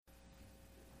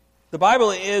The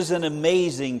Bible is an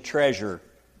amazing treasure.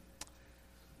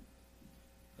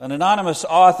 An anonymous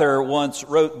author once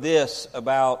wrote this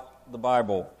about the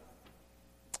Bible.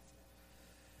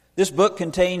 This book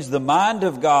contains the mind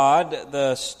of God,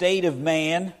 the state of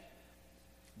man,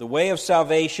 the way of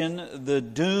salvation, the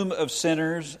doom of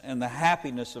sinners, and the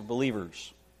happiness of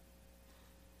believers.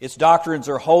 Its doctrines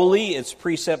are holy, its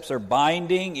precepts are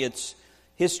binding, its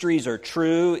histories are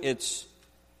true, its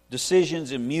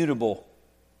decisions immutable.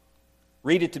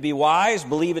 Read it to be wise,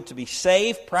 believe it to be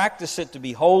safe, practice it to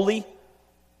be holy.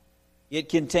 It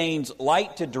contains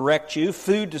light to direct you,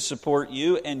 food to support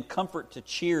you, and comfort to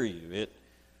cheer you.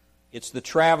 It's the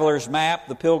traveler's map,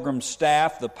 the pilgrim's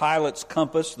staff, the pilot's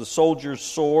compass, the soldier's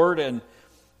sword, and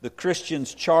the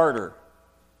Christian's charter.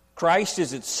 Christ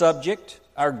is its subject,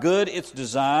 our good its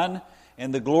design,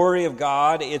 and the glory of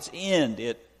God its end.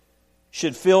 It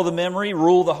should fill the memory,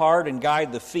 rule the heart, and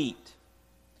guide the feet.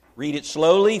 Read it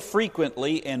slowly,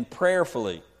 frequently, and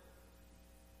prayerfully.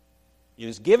 It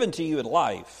is given to you in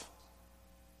life.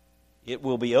 It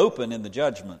will be open in the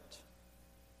judgment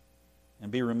and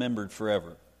be remembered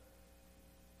forever.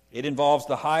 It involves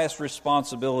the highest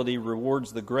responsibility,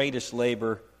 rewards the greatest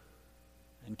labor,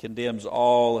 and condemns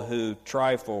all who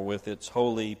trifle with its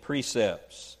holy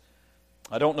precepts.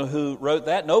 I don't know who wrote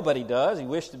that. Nobody does. He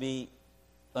wished to be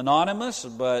anonymous,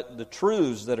 but the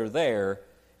truths that are there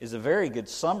is a very good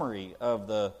summary of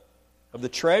the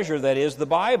treasure that is the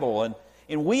Bible.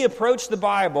 And we approach the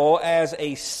Bible as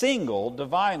a single,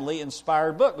 divinely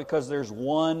inspired book because there's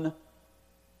one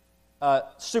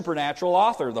supernatural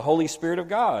author, the Holy Spirit of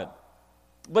God.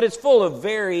 But it's full of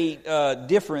very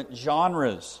different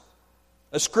genres.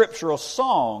 A scriptural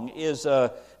song is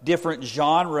a different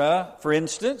genre, for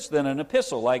instance, than an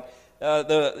epistle, like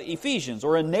the Ephesians,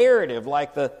 or a narrative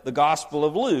like the Gospel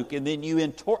of Luke, and then you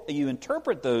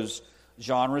interpret those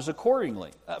genres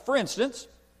accordingly. For instance,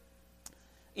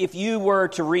 if you were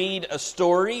to read a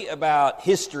story about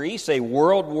history, say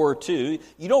World War II,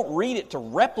 you don't read it to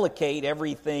replicate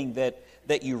everything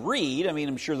that you read. I mean,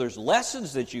 I'm sure there's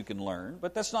lessons that you can learn,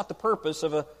 but that's not the purpose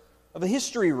of a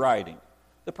history writing.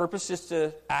 The purpose is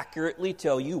to accurately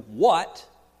tell you what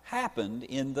happened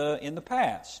in the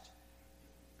past.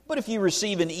 But if you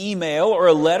receive an email or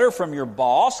a letter from your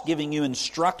boss giving you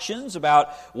instructions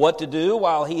about what to do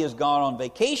while he has gone on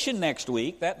vacation next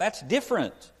week, that's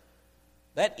different.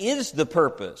 That is the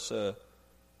purpose.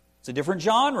 It's a different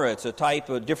genre. It's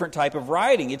a different type of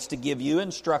writing. It's to give you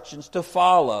instructions to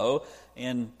follow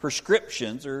and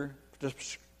prescriptions or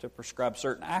to prescribe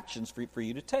certain actions for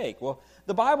you to take. Well,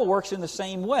 the Bible works in the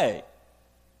same way.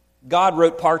 God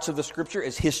wrote parts of the Scripture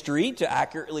as history to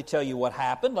accurately tell you what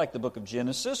happened, like the book of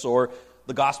Genesis or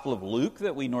the Gospel of Luke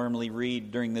that we normally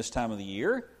read during this time of the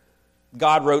year.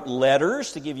 God wrote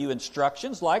letters to give you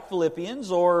instructions like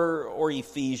Philippians or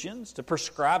Ephesians to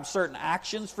prescribe certain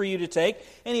actions for you to take.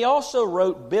 And He also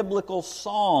wrote biblical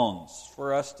songs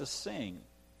for us to sing.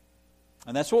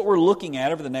 And that's what we're looking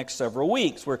at over the next several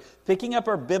weeks. We're picking up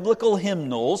our biblical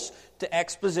hymnals to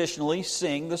expositionally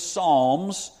sing the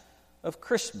Psalms of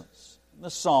Christmas. The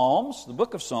Psalms, the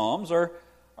book of Psalms, are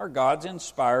God's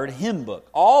inspired hymn book.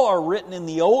 All are written in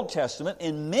the Old Testament,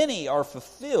 and many are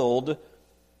fulfilled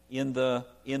in the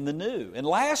New. And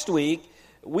last week,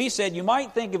 we said you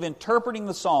might think of interpreting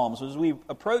the Psalms. As we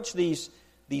approach these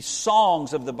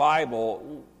songs of the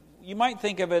Bible, you might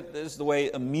think of it as the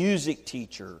way a music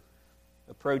teacher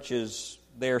approaches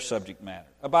their subject matter.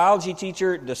 A biology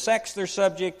teacher dissects their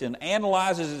subject and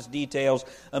analyzes its details.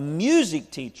 A music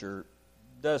teacher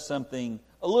does something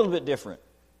a little bit different.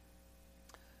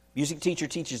 Music teacher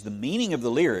teaches the meaning of the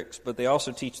lyrics, but they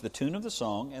also teach the tune of the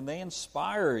song, and they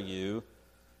inspire you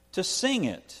to sing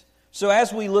it. So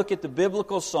as we look at the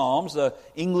biblical Psalms, the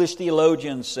English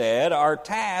theologian said, our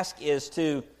task is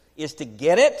to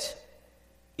get it,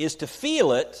 is to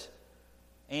feel it,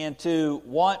 and to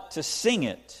want to sing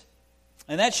it.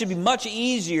 And that should be much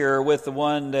easier with the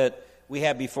one that we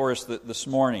have before us this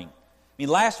morning. I mean,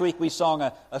 last week we sang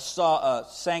a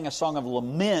song of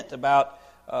lament about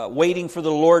waiting for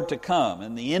the Lord to come.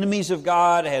 And the enemies of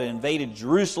God had invaded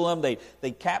Jerusalem.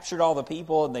 They captured all the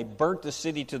people and they burnt the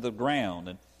city to the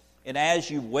ground. And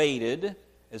as you waited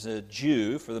as a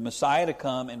Jew for the Messiah to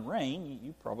come and reign,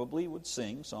 you probably would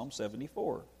sing Psalm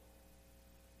 74.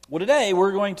 Well, today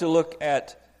we're going to look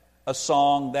at a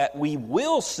song that we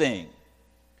will sing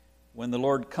when the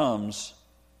Lord comes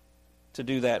to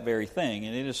do that very thing,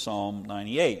 and it is Psalm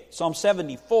 98. Psalm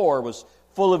 74 was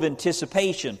full of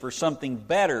anticipation for something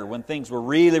better when things were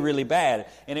really, really bad,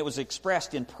 and it was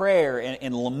expressed in prayer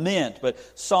and lament. But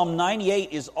Psalm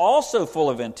 98 is also full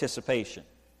of anticipation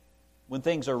when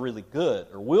things are really good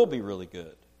or will be really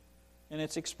good. and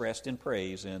it's expressed in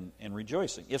praise and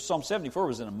rejoicing. If Psalm 74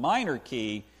 was in a minor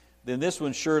key, then this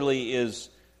one surely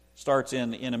starts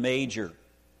in a major.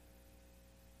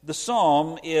 The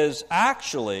psalm is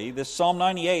actually, this Psalm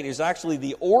 98 is actually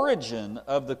the origin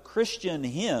of the Christian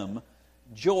hymn,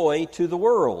 Joy to the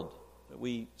World, that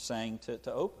we sang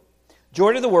to open.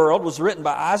 Joy to the World was written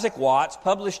by Isaac Watts,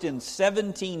 published in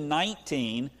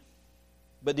 1719.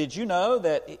 But did you know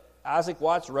that Isaac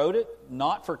Watts wrote it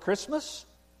not for Christmas?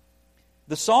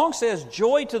 The song says,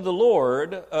 Joy to the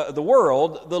Lord, the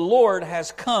world, the Lord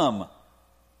has come.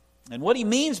 And what he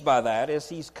means by that is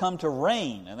he's come to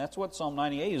reign. And that's what Psalm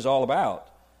 98 is all about.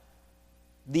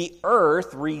 The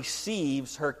earth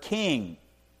receives her king.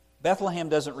 Bethlehem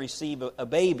doesn't receive a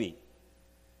baby.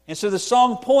 And so the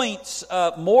song points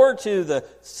more to the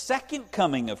second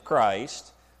coming of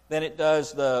Christ than it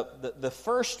does the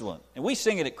first one. And we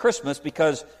sing it at Christmas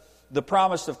because the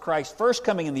promise of Christ's first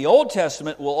coming in the Old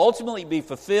Testament will ultimately be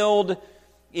fulfilled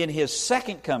in His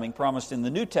second coming, promised in the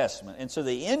New Testament. And so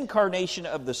the incarnation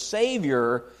of the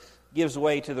Savior gives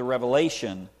way to the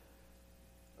revelation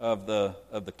of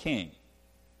the King.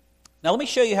 Now let me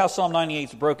show you how Psalm 98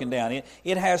 is broken down.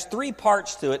 It has three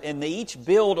parts to it, and they each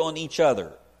build on each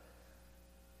other.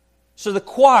 So the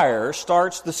choir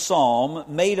starts the psalm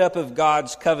made up of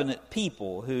God's covenant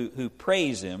people who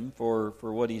praise Him for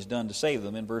what He's done to save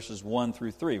them in verses 1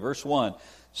 through 3. Verse 1,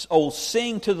 "Oh,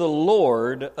 sing to the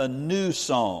Lord a new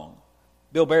song."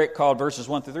 Bill Barrett called verses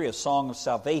 1 through 3 a song of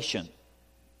salvation.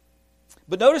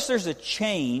 But notice there's a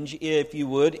change, if you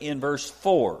would, in verse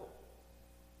 4.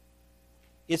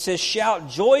 It says, "Shout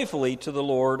joyfully to the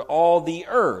Lord, all the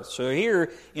earth." So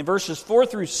here in verses 4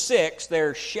 through 6,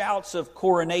 there are shouts of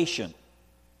coronation.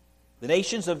 The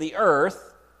nations of the earth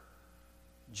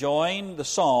join the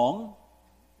song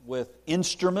with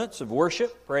instruments of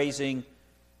worship, praising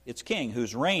its king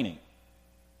who's reigning.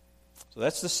 So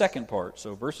that's the second part.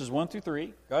 So verses 1 through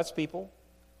 3, God's people.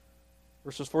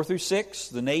 Verses 4 through 6,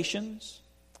 the nations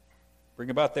bring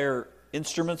about their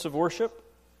instruments of worship.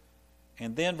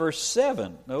 And then verse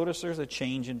 7, notice there's a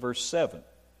change in verse 7.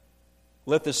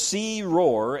 "Let the sea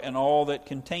roar and all that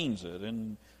contains it."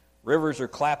 And rivers are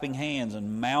clapping hands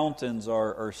and mountains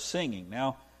are singing.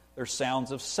 Now there's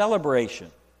sounds of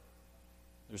celebration.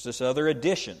 There's this other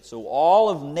addition. So all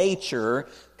of nature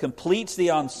completes the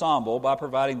ensemble by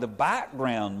providing the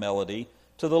background melody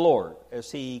to the Lord as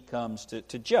He comes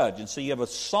to judge. And so you have a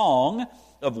song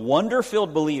of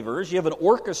wonder-filled believers. You have an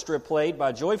orchestra played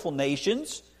by joyful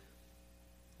nations,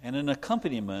 and an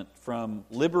accompaniment from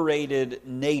liberated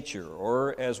nature,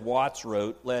 or as Watts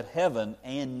wrote, "Let heaven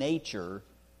and nature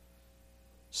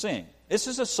sing." This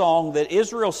is a song that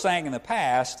Israel sang in the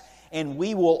past, and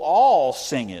we will all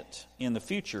sing it in the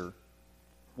future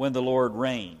when the Lord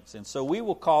reigns. And so we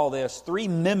will call this three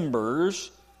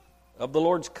members of the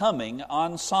Lord's coming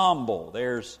ensemble.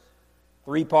 There's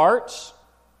three parts.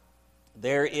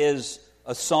 There is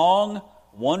a song,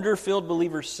 wonder-filled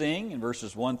believers sing in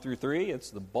verses 1 through 3.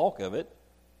 It's the bulk of it.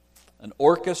 An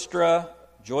orchestra,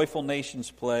 joyful nations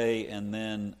play, and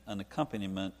then an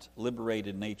accompaniment,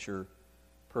 liberated nature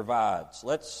provides.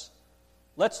 Let's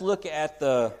look at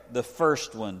the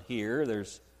first one here.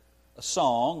 There's a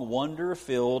song,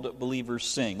 wonder-filled believers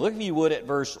sing. Look, if you would, at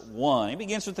verse 1. It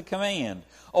begins with the command,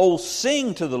 "Oh,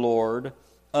 sing to the Lord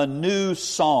a new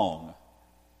song."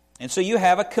 And so you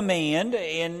have a command,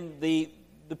 and the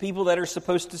people that are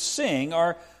supposed to sing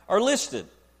are listed.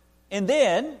 And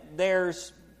then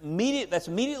that's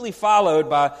immediately followed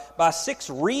by 6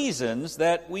 reasons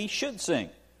that we should sing.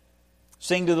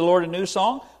 Sing to the Lord a new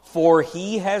song, for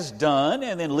He has done,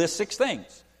 and then list 6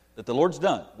 things that the Lord's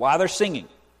done. Why they're singing.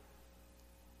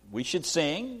 We should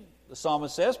sing, the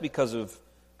psalmist says, because of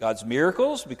God's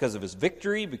miracles, because of His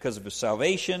victory, because of His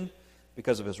salvation,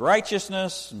 because of His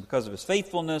righteousness, and because of His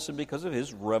faithfulness, and because of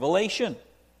His revelation.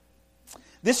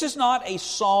 This is not a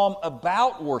psalm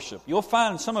about worship. You'll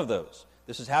find some of those.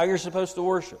 This is how you're supposed to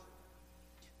worship.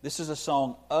 This is a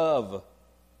song of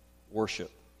worship.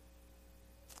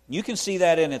 You can see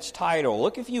that in its title.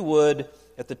 Look, if you would,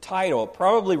 at the title,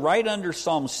 probably right under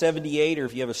Psalm 78, or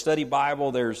if you have a study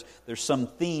Bible, there's some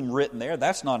theme written there.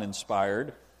 That's not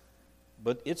inspired.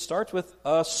 But it starts with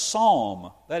a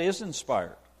psalm. That is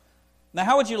inspired. Now,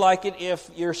 how would you like it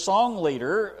if your song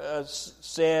leader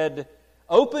said,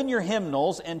 "Open your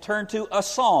hymnals and turn to a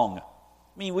song"?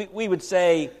 I mean, we would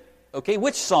say, okay,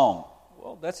 which song?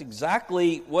 Well, that's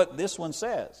exactly what this one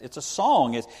says. It's a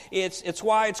song. It's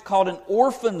why it's called an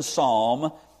orphan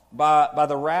psalm by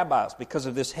the rabbis, because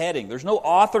of this heading. There's no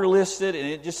author listed, and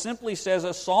it just simply says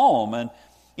a psalm. And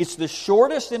it's the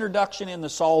shortest introduction in the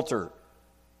Psalter.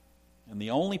 and the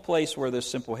only place where this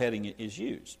simple heading is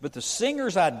used. But the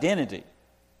singer's identity,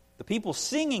 the people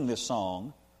singing this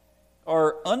song,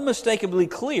 are unmistakably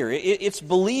clear. It's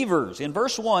believers. In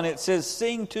verse 1, it says,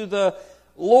 sing to the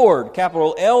Lord,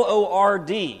 capital Lord.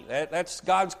 That's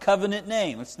God's covenant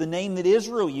name. It's the name that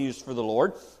Israel used for the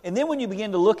Lord. And then when you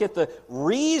begin to look at the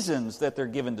reasons that they're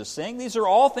given to sing, these are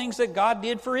all things that God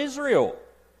did for Israel.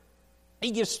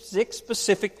 He gives 6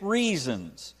 specific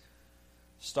reasons,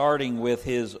 starting with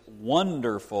His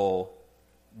wonderful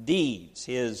deeds,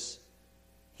 His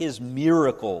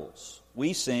miracles.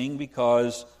 We sing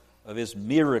because of His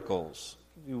miracles.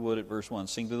 If you would, at verse 1,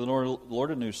 sing to the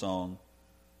Lord a new song,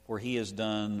 for He has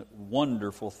done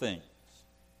wonderful things.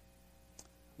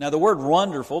 Now, the word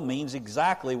wonderful means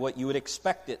exactly what you would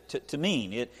expect it to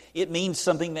mean. It means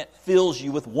something that fills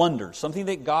you with wonder, something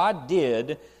that God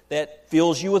did that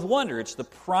fills you with wonder. It's the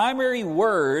primary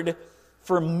word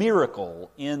for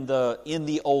miracle in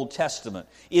the Old Testament.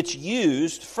 It's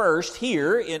used first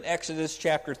here in Exodus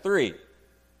chapter 3.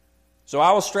 So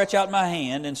I will stretch out my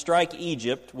hand and strike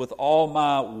Egypt with all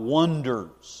my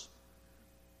wonders,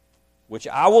 which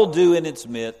I will do in its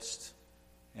midst,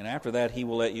 and after that He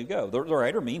will let you go. The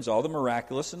writer means all the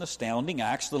miraculous and astounding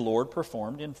acts the Lord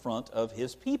performed in front of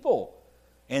His people,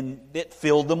 and that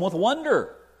filled them with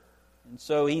wonder. And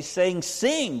so he's saying,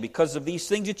 sing because of these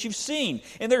things that you've seen.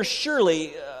 And there's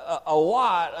surely a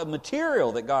lot of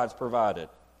material that God's provided.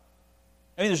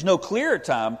 I mean, there's no clearer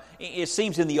time, it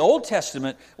seems, in the Old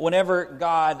Testament, whenever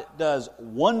God does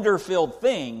wonder-filled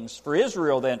things for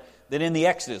Israel than in the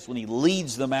Exodus, when He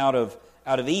leads them out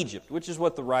of Egypt, which is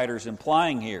what the writer's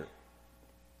implying here.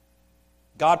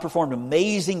 God performed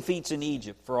amazing feats in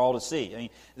Egypt for all to see. I mean,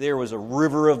 there was a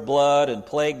river of blood and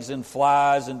plagues and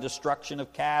flies and destruction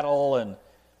of cattle and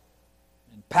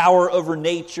power over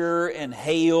nature and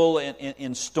hail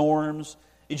and storms.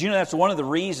 Did you know that's one of the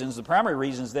reasons, the primary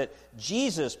reasons, that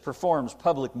Jesus performs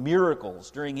public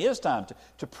miracles during His time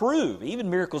to prove,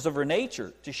 even miracles over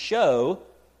nature, to show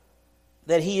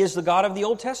that He is the God of the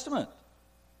Old Testament.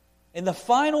 And the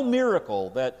final miracle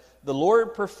that the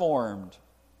Lord performed,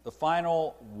 the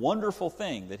final wonderful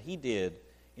thing that He did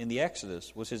in the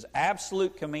Exodus, was His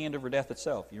absolute command over death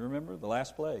itself. You remember the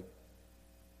last plague?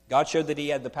 God showed that He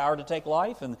had the power to take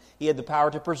life and He had the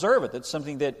power to preserve it. That's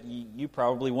something that you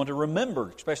probably want to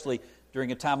remember, especially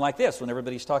during a time like this when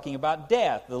everybody's talking about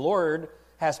death. The Lord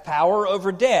has power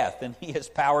over death and He has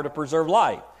power to preserve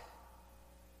life.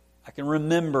 I can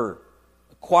remember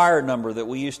a choir number that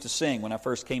we used to sing when I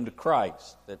first came to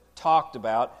Christ that talked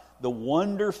about the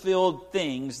wonder-filled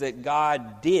things that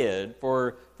God did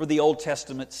for the Old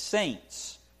Testament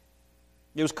saints.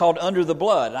 It was called Under the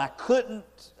Blood, and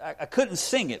I couldn't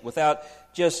sing it without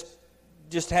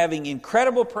just having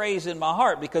incredible praise in my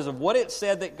heart because of what it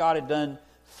said that God had done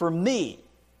for me.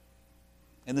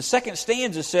 And the second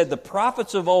stanza said, the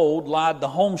prophets of old lied the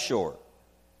home shore.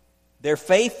 Their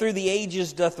faith through the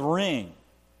ages doth ring.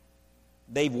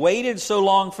 They've waited so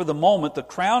long for the moment, the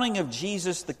crowning of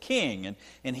Jesus the King.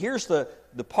 And here's the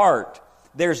part.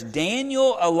 There's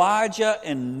Daniel, Elijah,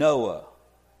 and Noah.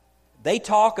 They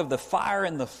talk of the fire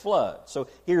and the flood. So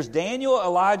here's Daniel,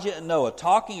 Elijah, and Noah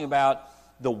talking about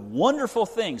the wonderful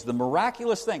things, the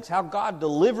miraculous things, how God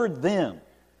delivered them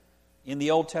in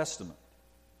the Old Testament.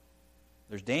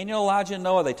 There's Daniel, Elijah, and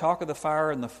Noah. They talk of the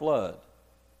fire and the flood.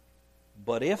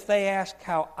 But if they ask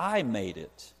how I made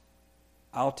it,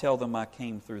 I'll tell them I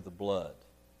came through the blood.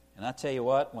 And I tell you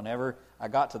what, whenever I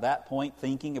got to that point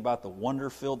thinking about the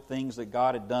wonder-filled things that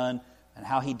God had done and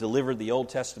how He delivered the Old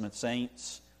Testament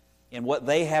saints, and what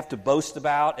they have to boast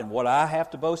about and what I have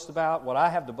to boast about, what I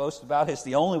have to boast about is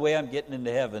the only way I'm getting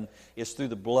into heaven is through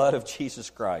the blood of Jesus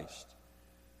Christ.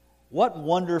 What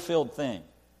wonder-filled thing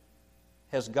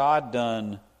has God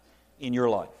done in your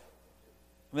life?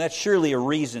 I mean, that's surely a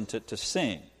reason to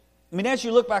sing. I mean, as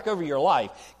you look back over your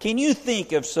life, can you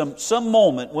think of some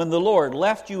moment when the Lord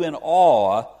left you in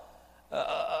awe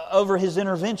over His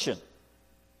intervention?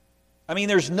 I mean,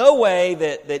 there's no way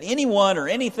that anyone or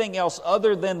anything else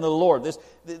other than the Lord,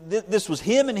 this was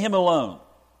Him and Him alone.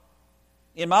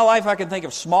 In my life, I can think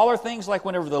of smaller things like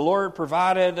whenever the Lord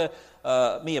provided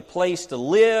me a place to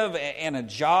live and a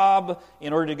job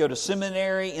in order to go to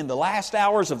seminary in the last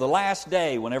hours of the last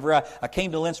day whenever I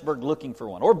came to Lynchburg looking for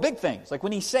one. Or big things like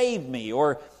when He saved me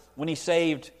or when He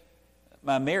saved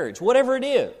my marriage. Whatever it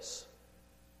is,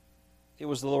 it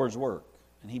was the Lord's work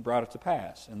and He brought it to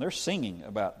pass. And they're singing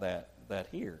about that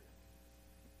here.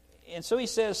 And so he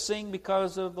says, sing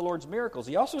because of the Lord's miracles.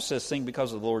 He also says, sing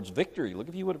because of the Lord's victory. Look,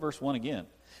 if you would, at verse 1 again.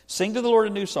 Sing to the Lord a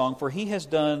new song, for He has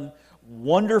done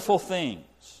wonderful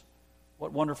things.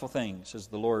 What wonderful things has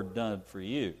the Lord done for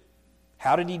you?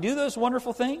 How did he do those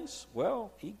wonderful things?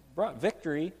 Well, he brought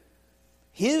victory.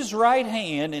 His right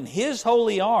hand and his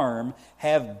holy arm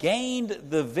have gained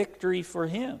the victory for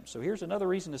him. So here's another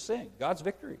reason to sing, God's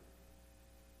victory.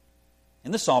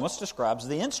 And the psalmist describes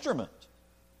the instrument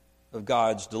of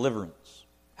God's deliverance.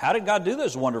 How did God do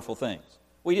those wonderful things?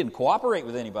 Well, he didn't cooperate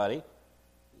with anybody.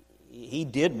 He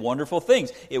did wonderful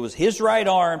things. It was his right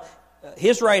arm,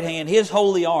 his right hand, his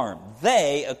holy arm.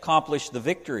 They accomplished the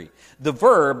victory. The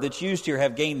verb that's used here,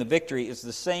 have gained the victory, is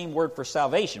the same word for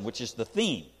salvation, which is the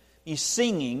theme. He's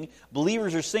singing,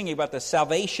 believers are singing about the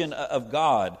salvation of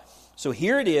God. So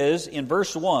here it is in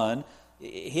verse 1,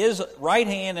 his right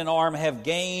hand and arm have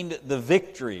gained the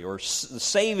victory, or the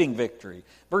saving victory.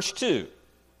 Verse 2,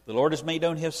 the Lord has made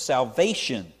known his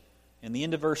salvation. In the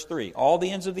end of verse 3, all the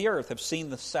ends of the earth have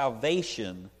seen the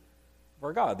salvation of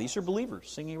our God. These are believers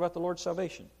singing about the Lord's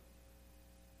salvation.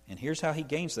 And here's how he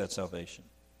gains that salvation.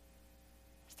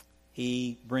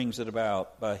 He brings it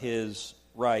about by his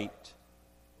right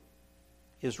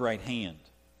hand.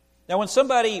 Now, when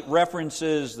somebody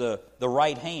references the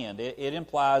right hand, it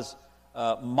implies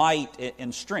might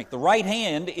and strength. The right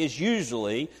hand is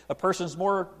usually a person's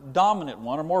more dominant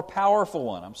one or more powerful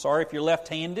one. I'm sorry if you're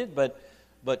left-handed,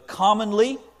 but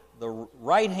commonly the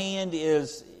right hand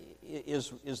is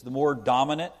the more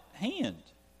dominant hand.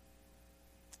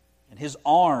 And his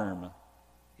arm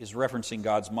is referencing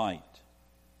God's might.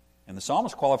 And the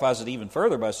psalmist qualifies it even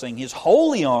further by saying his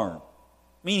holy arm,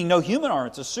 meaning no human arm,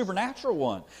 it's a supernatural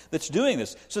one that's doing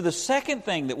this. So the second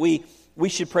thing that we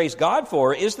should praise God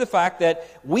for is the fact that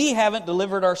we haven't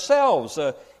delivered ourselves.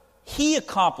 He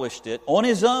accomplished it on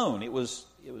his own. It was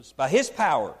by his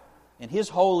power and his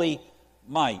holy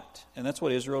might. And that's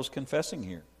what Israel's confessing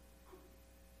here.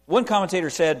 One commentator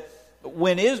said,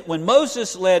 when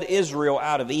Moses led Israel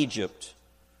out of Egypt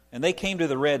and they came to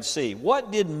the Red Sea,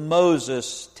 what did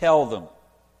Moses tell them?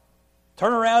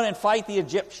 Turn around and fight the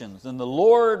Egyptians, and the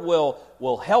Lord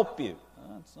will help you.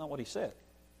 That's not what he said.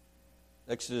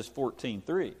 Exodus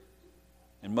 14:3.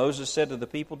 And Moses said to the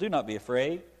people, do not be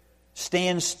afraid.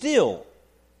 Stand still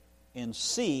and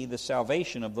see the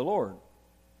salvation of the Lord,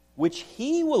 which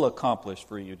he will accomplish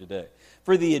for you today.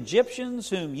 For the Egyptians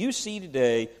whom you see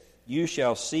today, you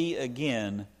shall see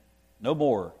again no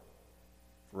more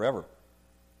forever.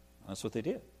 That's what they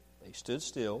did. They stood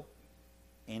still,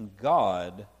 and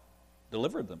God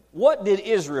delivered them. What did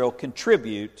Israel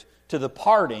contribute to the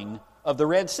parting of the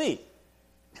Red Sea?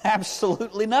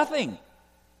 Absolutely nothing.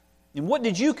 And what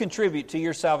did you contribute to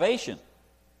your salvation?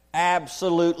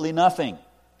 Absolutely nothing.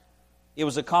 It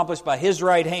was accomplished by his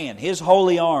right hand, his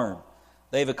holy arm.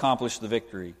 They've accomplished the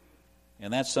victory.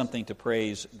 And that's something to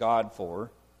praise God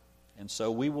for. And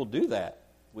so we will do that.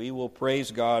 We will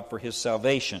praise God for his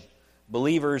salvation.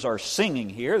 Believers are singing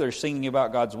here. They're singing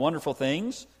about God's wonderful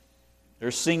things.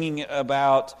 They're singing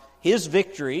about his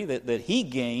victory that he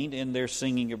gained, and they're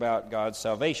singing about God's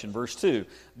salvation. Verse 2,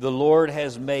 the Lord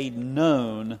has made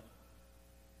known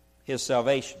his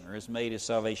salvation, or has made his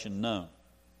salvation known.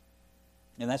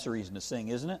 And that's a reason to sing,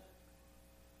 isn't it?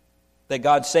 That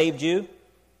God saved you,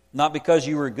 not because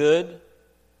you were good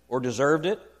or deserved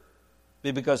it,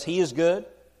 but because he is good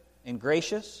and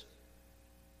gracious.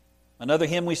 Another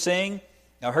hymn we sing,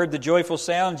 I heard the joyful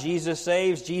sound, Jesus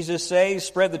saves,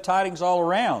 spread the tidings all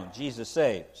around, Jesus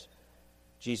saves,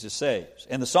 Jesus saves.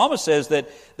 And the psalmist says that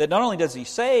not only does he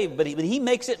save, but he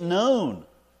makes it known.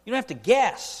 You don't have to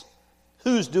guess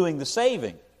who's doing the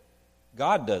saving.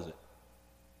 God does it.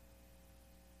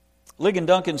 Ligon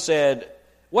Duncan said,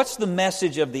 what's the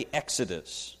message of the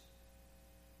Exodus?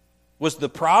 Was the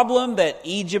problem that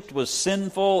Egypt was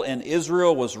sinful and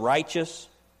Israel was righteous?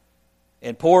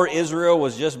 And poor Israel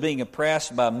was just being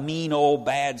oppressed by mean, old,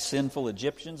 bad, sinful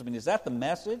Egyptians? I mean, is that the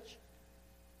message?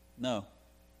 No.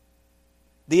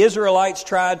 The Israelites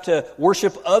tried to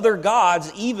worship other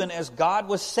gods even as God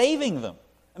was saving them.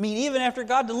 I mean, even after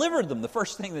God delivered them, the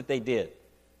first thing that they did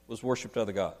was worship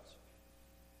other gods.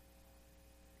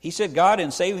 He said God,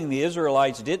 in saving the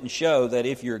Israelites, didn't show that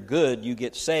if you're good, you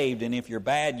get saved, and if you're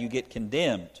bad, you get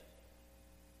condemned.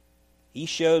 He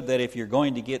showed that if you're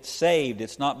going to get saved,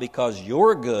 it's not because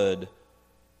you're good,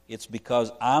 it's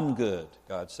because I'm good,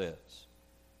 God says.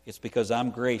 It's because I'm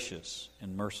gracious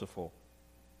and merciful.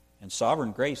 And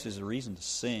sovereign grace is a reason to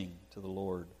sing to the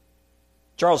Lord.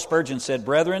 Charles Spurgeon said,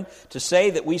 brethren, to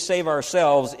say that we save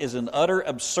ourselves is an utter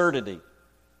absurdity.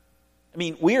 I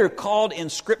mean, we are called in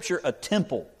Scripture a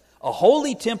temple, a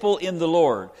holy temple in the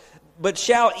Lord. But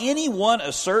shall anyone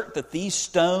assert that these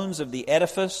stones of the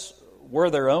edifice were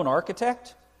their own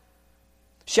architect?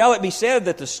 Shall it be said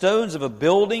that the stones of a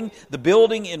building, the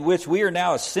building in which we are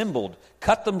now assembled,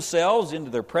 cut themselves into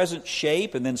their present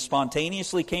shape and then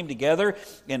spontaneously came together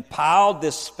and piled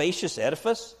this spacious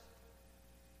edifice?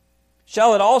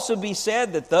 Shall it also be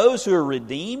said that those who are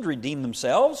redeemed redeem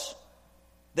themselves?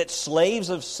 That slaves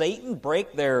of Satan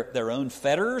break their own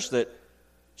fetters?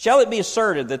 Shall it be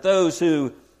asserted that those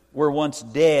who were once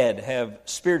dead have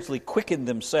spiritually quickened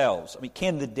themselves? I mean,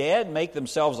 can the dead make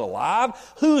themselves alive?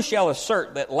 Who shall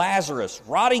assert that Lazarus,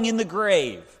 rotting in the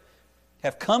grave,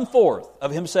 have come forth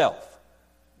of himself?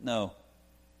 No.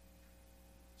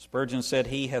 Spurgeon said,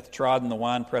 he hath trodden the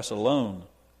winepress alone,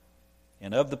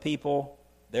 and of the people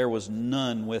there was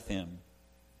none with him.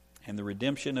 And the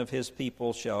redemption of his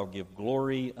people shall give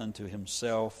glory unto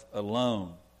himself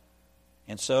alone.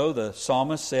 And so the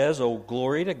psalmist says, "Oh,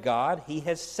 glory to God, he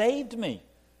has saved me."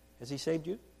 Has he saved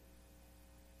you?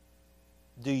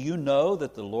 Do you know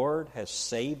that the Lord has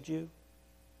saved you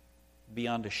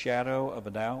beyond a shadow of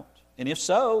a doubt? And if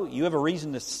so, you have a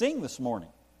reason to sing this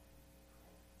morning.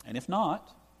 And if not,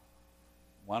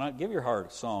 why not give your heart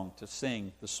a song to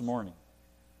sing this morning?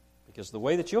 Because the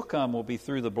way that you'll come will be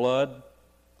through the blood,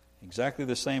 exactly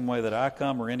the same way that I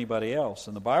come or anybody else.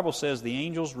 And the Bible says the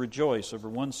angels rejoice over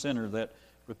one sinner that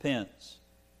repents.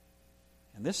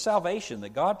 And this salvation that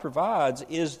God provides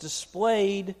is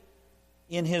displayed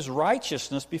in His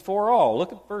righteousness before all.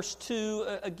 Look at verse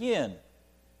 2 again.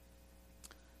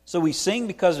 So we sing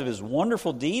because of His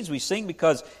wonderful deeds. We sing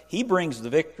because He brings the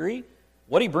victory.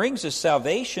 What He brings is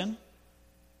salvation.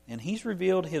 And He's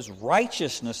revealed His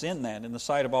righteousness in that in the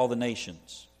sight of all the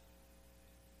nations.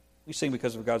 We sing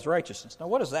because of God's righteousness. Now,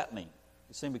 what does that mean?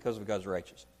 We sing because of God's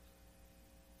righteousness.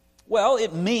 Well,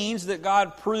 it means that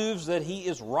God proves that He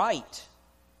is right.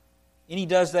 And He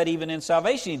does that even in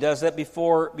salvation. He does that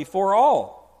before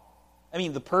all. I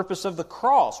mean, the purpose of the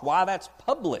cross, why that's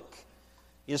public,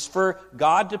 is for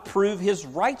God to prove His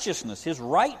righteousness, His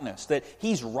rightness, that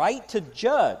He's right to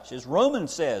judge. As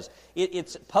Romans says,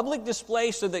 it's public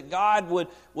display so that God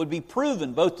would be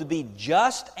proven both to be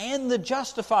just and the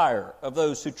justifier of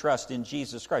those who trust in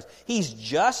Jesus Christ. He's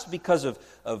just because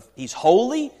of He's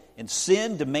holy, and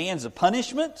sin demands a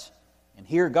punishment, and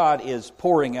here God is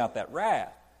pouring out that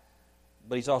wrath.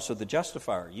 But He's also the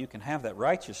justifier. You can have that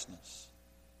righteousness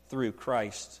through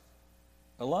Christ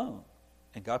alone.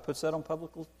 And God puts that on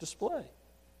public display.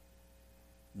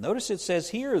 Notice it says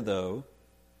here, though,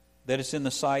 that it's in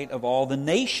the sight of all the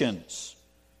nations.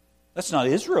 That's not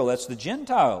Israel, that's the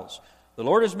Gentiles. The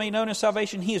Lord has made known His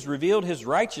salvation. He has revealed His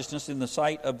righteousness in the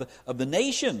sight of the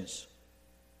nations.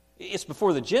 It's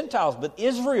before the Gentiles, but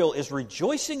Israel is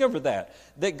rejoicing over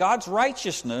that God's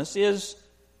righteousness is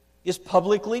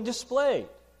publicly displayed.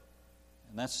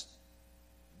 And that's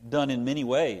done in many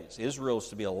ways. Israel is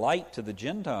to be a light to the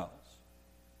Gentiles.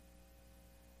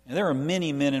 And there are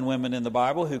many men and women in the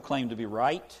Bible who claim to be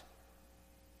right,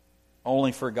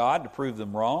 only for God to prove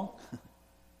them wrong.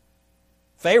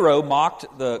 Pharaoh mocked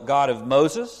the God of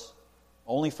Moses,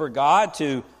 only for God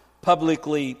to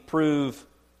publicly prove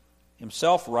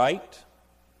himself right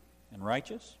and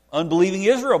righteous. Unbelieving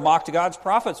Israel mocked God's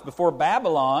prophets before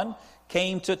Babylon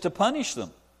came to punish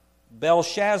them.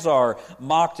 Belshazzar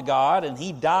mocked God, and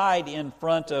he died in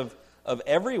front of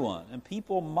everyone. And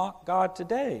people mock God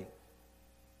today.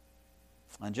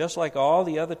 And just like all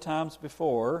the other times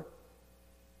before,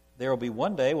 there will be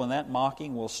one day when that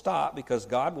mocking will stop, because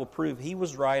God will prove He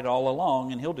was right all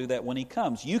along, and He'll do that when He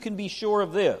comes. You can be sure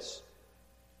of this.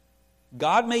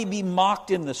 God may be mocked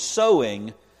in the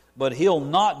sowing, but He'll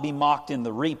not be mocked in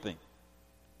the reaping.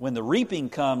 When the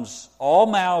reaping comes, all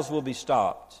mouths will be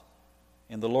stopped,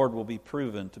 and the Lord will be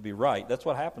proven to be right. That's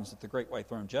what happens at the Great White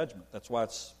Throne Judgment. That's why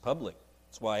it's public.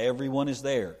 That's why everyone is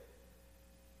there.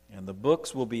 And the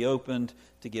books will be opened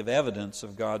to give evidence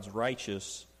of God's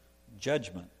righteous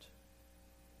judgment.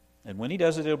 And when He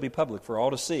does it, it'll be public for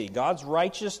all to see. God's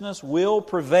righteousness will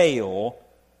prevail,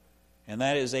 and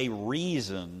that is a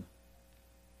reason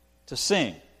to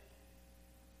sing.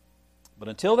 But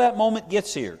until that moment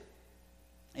gets here,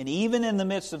 and even in the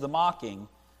midst of the mocking,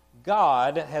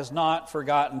 God has not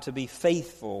forgotten to be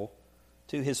faithful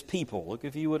to His people. Look,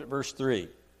 if you would, at verse 3.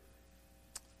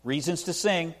 Reasons to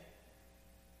sing.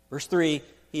 Verse 3,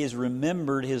 He has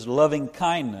remembered His loving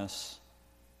kindness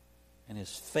and His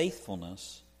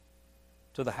faithfulness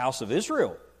to the house of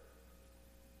Israel.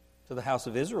 To the house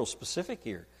of Israel, specific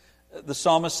here. The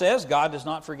psalmist says God does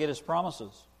not forget His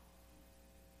promises.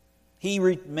 He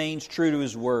remains true to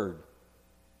His word.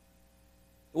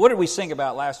 What did we sing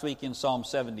about last week in Psalm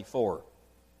 74?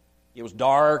 It was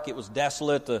dark, it was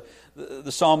desolate.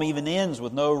 The psalm even ends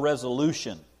with no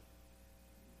resolution.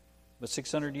 But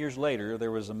 600 years later,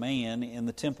 there was a man in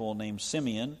the temple named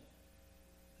Simeon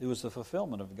who was the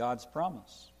fulfillment of God's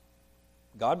promise.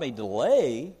 God may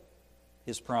delay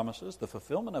His promises, the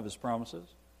fulfillment of His promises,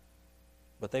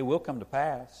 but they will come to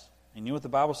pass. And you know what the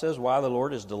Bible says? Why the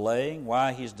Lord is delaying,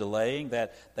 why He's delaying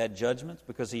that judgment? It's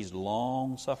because He's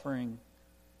long-suffering,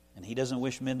 and He doesn't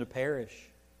wish men to perish,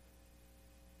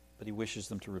 but He wishes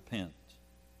them to repent.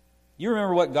 You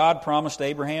remember what God promised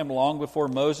Abraham long before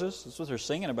Moses? That's what they're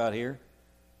singing about here.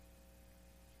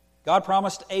 God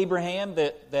promised Abraham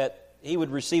that he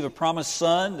would receive a promised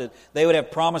son, that they would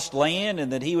have promised land,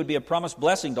 and that he would be a promised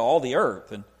blessing to all the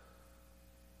earth. And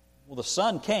well, the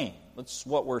son came. That's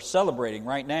what we're celebrating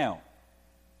right now.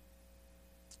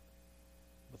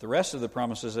 But the rest of the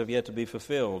promises have yet to be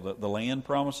fulfilled. The land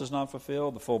promise is not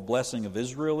fulfilled. The full blessing of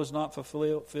Israel is not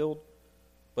fulfilled.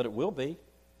 But it will be.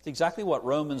 It's exactly what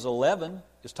Romans 11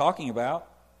 is talking about.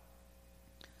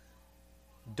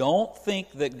 Don't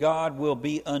think that God will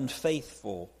be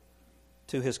unfaithful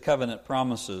to His covenant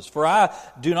promises. For I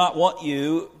do not want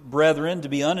you, brethren, to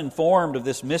be uninformed of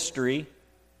this mystery,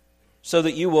 so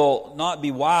that you will not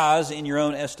be wise in your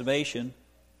own estimation,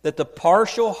 that the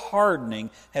partial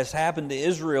hardening has happened to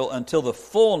Israel until the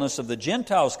fullness of the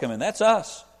Gentiles come in. That's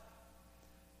us.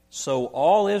 So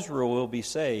all Israel will be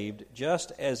saved,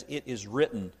 just as it is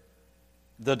written.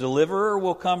 The deliverer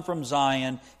will come from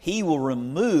Zion. He will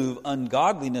remove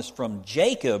ungodliness from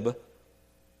Jacob.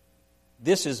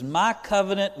 This is my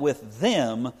covenant with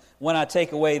them when I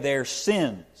take away their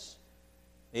sins.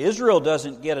 Israel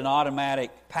doesn't get an automatic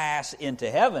pass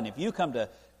into heaven. If you come to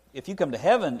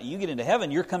heaven, you get into heaven,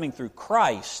 you're coming through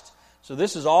Christ. So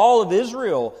this is all of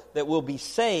Israel that will be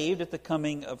saved at the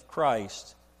coming of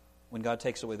Christ when God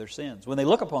takes away their sins. When they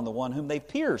look upon the one whom they've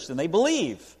pierced and they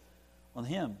believe on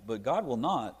Him. But God will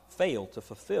not fail to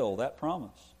fulfill that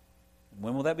promise.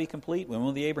 When will that be complete? When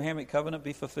will the Abrahamic covenant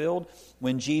be fulfilled?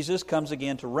 When Jesus comes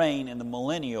again to reign in the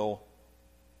millennial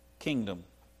kingdom.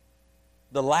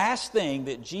 The last thing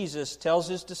that Jesus tells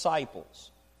His disciples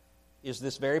is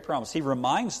this very promise. He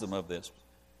reminds them of this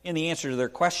in the answer to their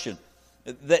question.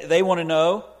 They want to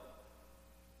know,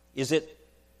 is it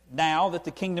now that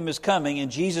the kingdom is coming?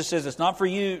 And Jesus says it's not for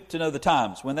you to know the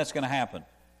times when that's going to happen.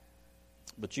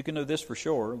 But you can know this for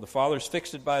sure. The Father's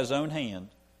fixed it by His own hand.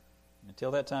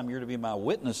 Until that time, you're to be my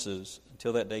witnesses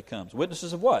until that day comes.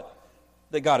 Witnesses of what?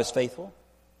 That God is faithful,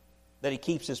 that He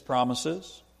keeps His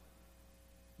promises,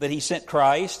 that He sent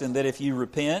Christ, and that if you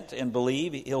repent and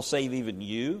believe, He'll save even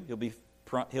you.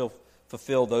 He'll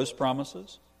fulfill those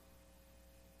promises.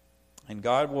 And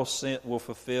God will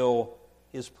fulfill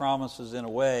His promises in a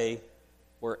way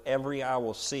where every eye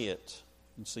will see it.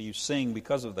 And so you sing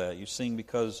because of that. You sing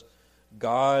because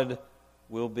God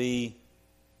will be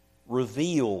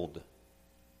revealed.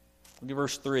 Look at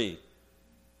verse 3.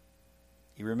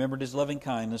 He remembered His loving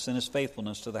kindness and His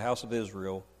faithfulness to the house of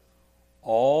Israel.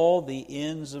 All the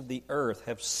ends of the earth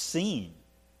have seen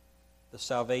the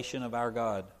salvation of our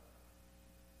God.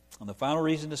 And the final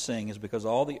reason to sing is because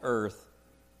all the earth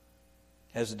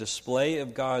has a display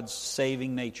of God's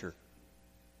saving nature.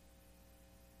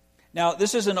 Now,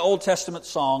 this is an Old Testament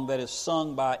song that is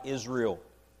sung by Israel.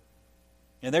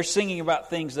 And they're singing about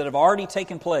things that have already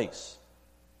taken place.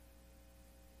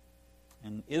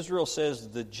 And Israel says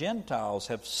the Gentiles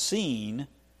have seen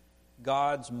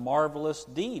God's marvelous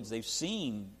deeds. They've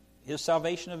seen His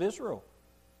salvation of Israel.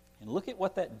 And look at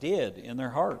what that did in their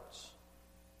hearts.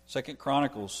 2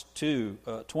 Chronicles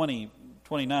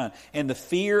 2:29. And the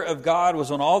fear of God was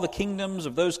on all the kingdoms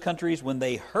of those countries when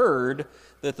they heard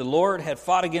that the Lord had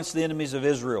fought against the enemies of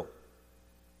Israel.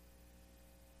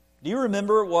 Do you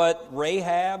remember what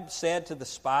Rahab said to the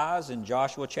spies in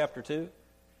Joshua chapter 2?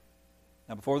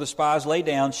 Now before the spies lay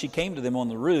down, she came to them on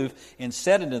the roof and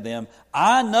said unto them,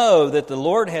 I know that the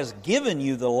Lord has given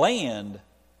you the land,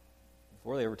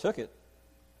 before they ever took it,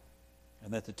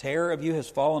 and that the terror of you has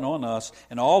fallen on us,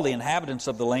 and all the inhabitants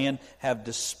of the land have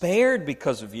despaired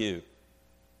because of you.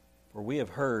 For we have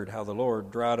heard how the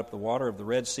Lord dried up the water of the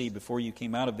Red Sea before you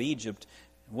came out of Egypt,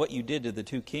 and what you did to the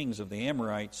 2 kings of the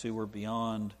Amorites who were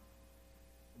beyond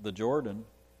the Jordan.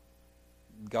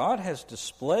 God has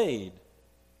displayed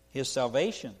His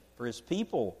salvation for His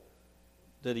people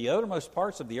to the uttermost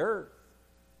parts of the earth.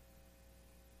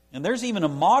 And there's even a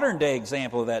modern day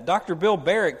example of that. Dr. Bill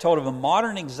Barrick told of a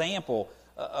modern example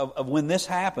of when this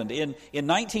happened. In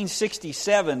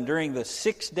 1967, during the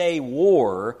 6-day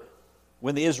war,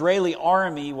 when the Israeli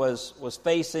army was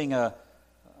facing a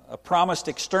promised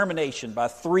extermination by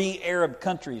 3 Arab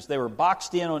countries. They were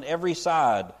boxed in on every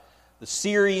side. The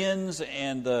Syrians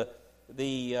and the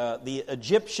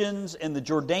Egyptians and the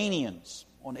Jordanians.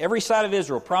 on every side of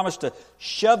Israel promised to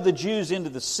shove the Jews into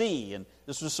the sea. And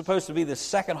this was supposed to be the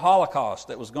second Holocaust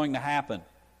that was going to happen.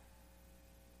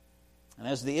 And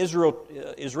as the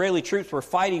Israeli troops were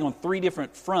fighting on three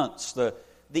different fronts, the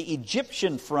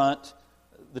Egyptian front,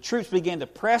 the troops began to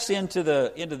press into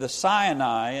the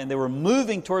Sinai, and they were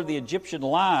moving toward the Egyptian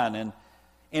line.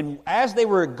 And as they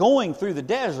were going through the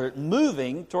desert,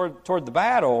 moving toward the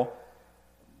battle,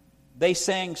 they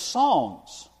sang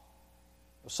songs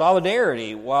of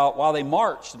solidarity while they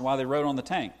marched and while they rode on the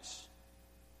tanks.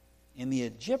 And the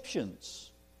Egyptians,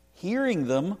 hearing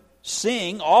them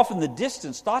sing off in the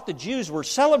distance, thought the Jews were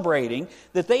celebrating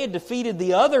that they had defeated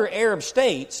the other Arab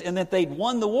states and that they'd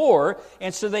won the war,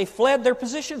 and so they fled their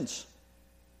positions.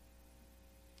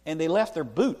 And they left their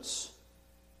boots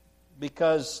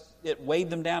because it weighed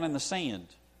them down in the sand,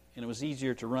 and it was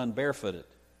easier to run barefooted.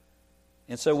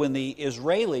 And so when the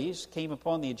Israelis came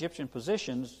upon the Egyptian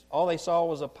positions, all they saw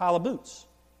was a pile of boots.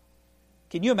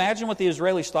 Can you imagine what the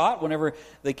Israelis thought whenever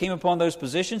they came upon those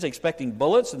positions expecting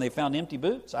bullets and they found empty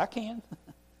boots? I can.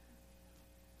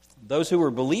 Those who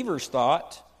were believers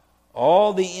thought,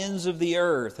 all the ends of the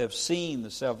earth have seen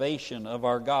the salvation of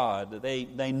our God.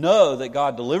 They know that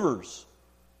God delivers.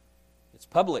 It's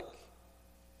public.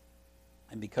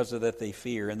 And because of that they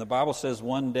fear. And the Bible says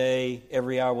one day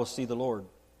every eye will see the Lord.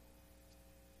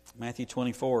 Matthew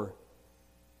 24.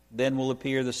 Then will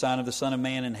appear the sign of the Son of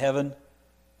Man in heaven.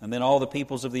 And then all the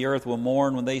peoples of the earth will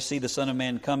mourn when they see the Son of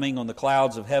Man coming on the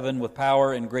clouds of heaven with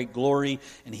power and great glory.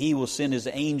 And He will send His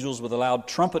angels with a loud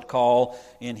trumpet call.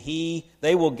 And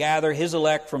they will gather His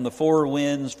elect from the four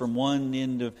winds, from one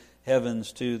end of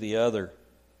heavens to the other.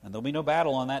 And there'll be no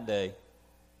battle on that day.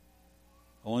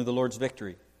 Only the Lord's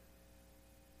victory.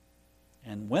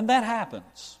 And when that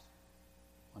happens,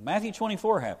 when Matthew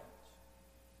 24 happens,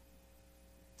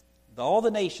 all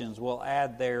the nations will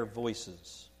add their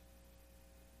voices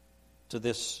to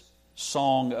this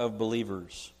song of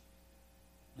believers.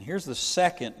 And here's the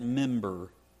second member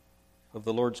of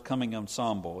the Lord's coming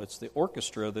ensemble. It's the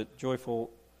orchestra that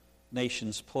joyful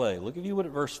nations play. Look at you at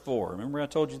verse 4. Remember I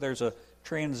told you there's a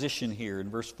transition here in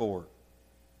verse 4.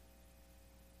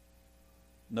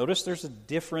 Notice there's a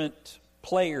different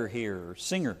player here,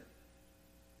 singer.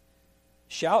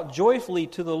 Shout joyfully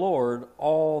to the Lord,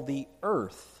 all the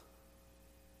earth.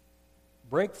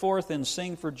 Break forth and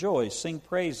sing for joy, sing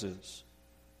praises.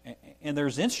 And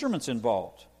there's instruments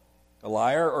involved. A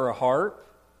lyre or a harp,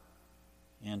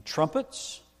 and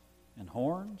trumpets and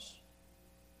horns.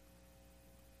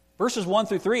 Verses 1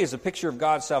 through 3 is a picture of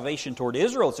God's salvation toward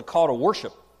Israel. It's a call to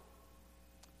worship.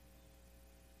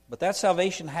 But that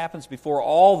salvation happens before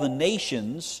all the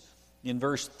nations in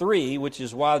verse 3, which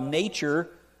is why nature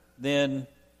then,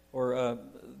 or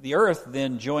the earth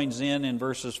then joins in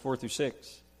verses 4 through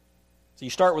 6. So you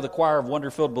start with a choir of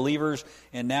wonder-filled believers,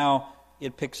 and now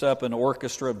it picks up an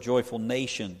orchestra of joyful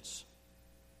nations.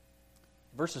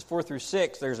 Verses 4 through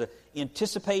 6, there's an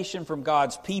anticipation from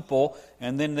God's people,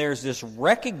 and then there's this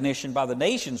recognition by the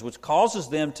nations, which causes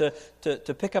them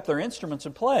to pick up their instruments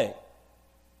and play.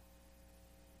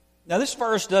 Now, this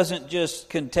verse doesn't just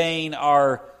contain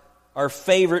our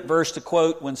favorite verse to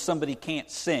quote when somebody can't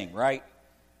sing, right?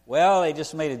 Well, they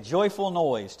just made a joyful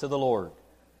noise to the Lord.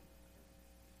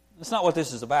 That's not what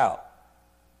this is about.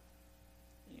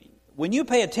 When you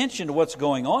pay attention to what's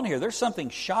going on here, there's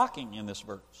something shocking in this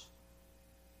verse.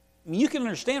 I mean, you can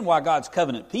understand why God's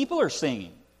covenant people are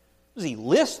singing. Because He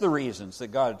lists the reasons that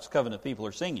God's covenant people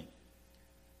are singing.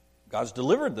 God's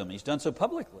delivered them. He's done so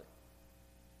publicly.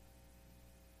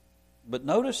 But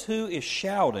notice who is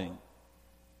shouting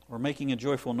or making a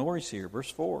joyful noise here.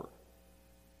 Verse 4.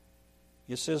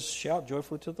 It says, shout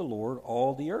joyfully to the Lord,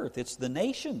 all the earth. It's the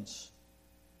nations.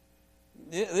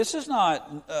 This is not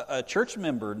a church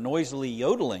member noisily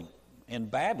yodeling and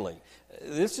badly.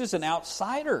 This is an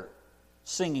outsider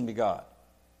singing to God.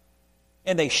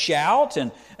 And they shout,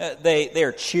 and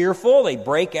they're cheerful, they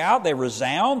break out, they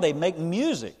resound, they make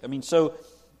music. I mean, so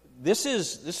this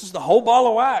is the whole ball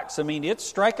of wax. I mean, it's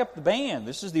strike up the band.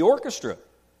 This is the orchestra.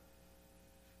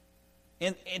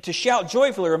 And to shout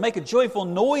joyfully or make a joyful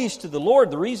noise to the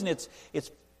Lord, the reason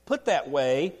it's put that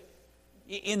way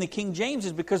in the King James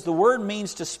is because the word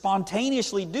means to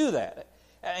spontaneously do that.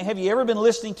 Have you ever been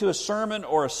listening to a sermon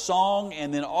or a song,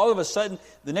 and then all of a sudden,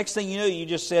 the next thing you know, you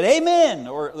just said, amen,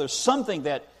 or there's something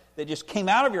that just came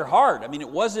out of your heart? I mean, it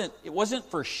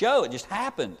wasn't for show, it just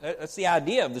happened. That's the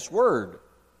idea of this word.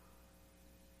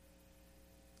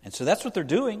 And so that's what they're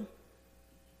doing.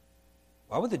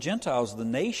 Why would the Gentiles, the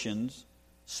nations,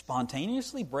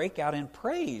 spontaneously break out in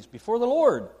praise before the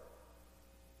Lord?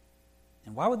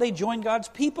 And why would they join God's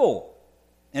people?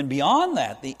 And beyond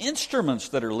that, the instruments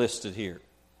that are listed here.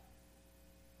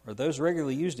 are those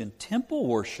regularly used in temple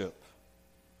worship.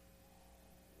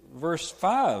 Verse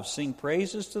 5, sing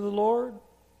praises to the Lord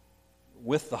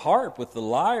with the harp, with the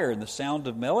lyre and the sound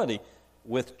of melody,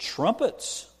 with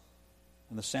trumpets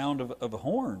and the sound of a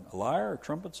horn. A lyre,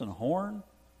 trumpets, and a horn.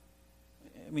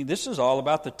 I mean, this is all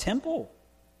about the temple.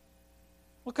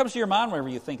 What comes to your mind whenever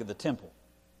you think of the temple?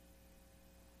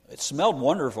 It smelled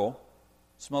wonderful.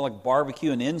 It smelled like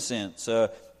barbecue and incense.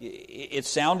 It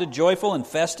sounded joyful and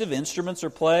festive. Instruments are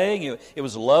playing. It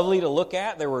was lovely to look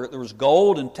at. There was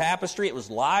gold and tapestry. It was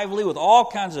lively with all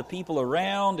kinds of people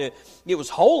around. It was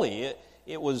holy.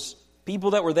 It was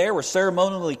people that were there were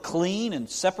ceremonially clean and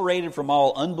separated from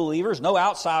all unbelievers. No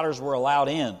outsiders were allowed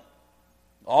in.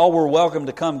 All were welcome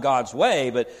to come God's way,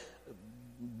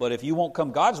 but if you won't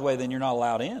come God's way, then you're not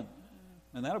allowed in.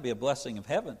 And that'll be a blessing of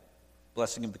heaven.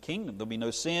 Blessing of the kingdom. There'll be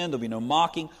no sin. There'll be no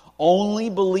mocking. Only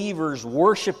believers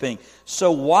worshiping.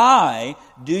 So why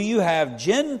do you have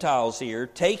Gentiles here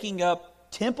taking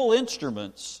up temple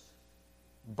instruments,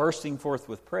 bursting forth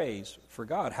with praise for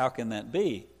God? How can that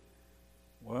be?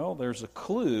 Well, there's a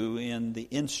clue in the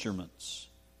instruments.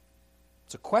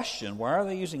 It's a question. Why are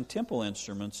they using temple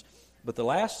instruments? But the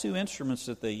last two instruments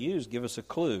that they use give us a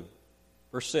clue.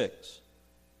 Verse 6.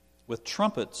 With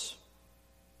trumpets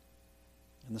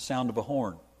and the sound of a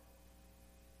horn.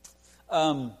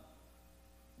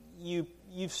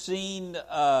 You've seen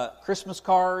Christmas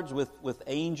cards with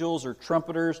angels or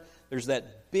trumpeters. There's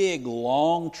that big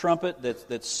long trumpet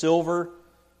that's silver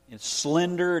and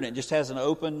slender and it just has an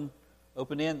open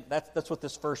end. That's what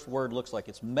this first word looks like.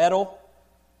 It's metal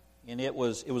and it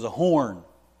was a horn.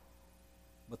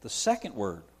 But the second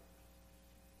word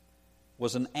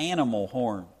was an animal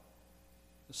horn.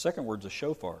 The second word's a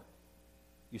shofar.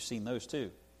 You've seen those too.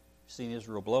 You've seen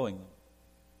Israel blowing them.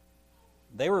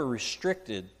 They were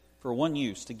restricted for one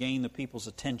use, to gain the people's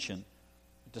attention,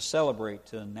 to celebrate,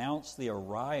 to announce the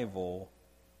arrival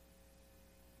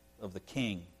of the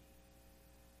king.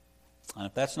 And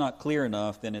if that's not clear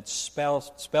enough, then it's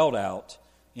spelled out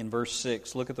in verse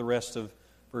 6. Look at the rest of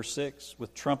verse 6.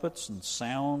 With trumpets and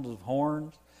sound of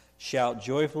horns, shout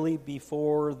joyfully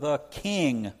before the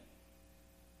King,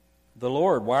 the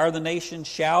Lord. Why are the nations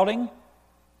shouting?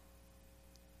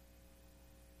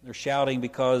 They're shouting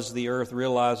because the earth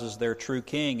realizes their true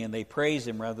king and they praise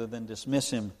him rather than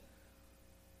dismiss him.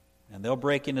 And they'll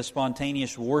break into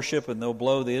spontaneous worship and they'll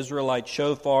blow the Israelite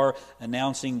shofar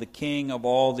announcing the king of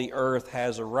all the earth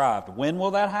has arrived. When will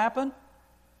that happen?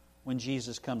 When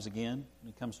Jesus comes again,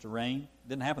 when he comes to reign. It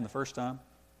didn't happen the first time.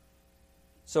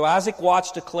 So Isaac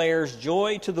Watts declares,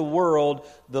 joy to the world,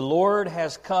 the Lord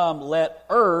has come, let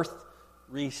earth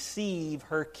receive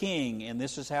her king. And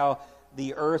this is how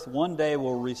the earth one day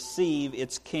will receive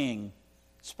its king.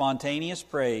 Spontaneous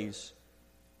praise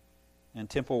and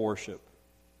temple worship.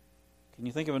 Can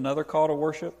you think of another call to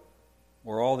worship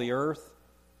where all the earth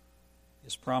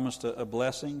is promised a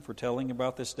blessing for telling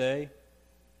about this day?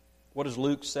 What does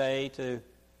Luke say in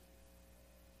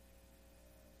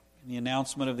the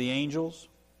announcement of the angels?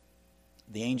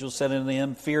 The angels said unto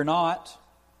them, fear not.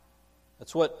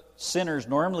 That's what sinners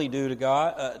normally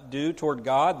do toward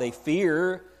God. They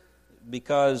fear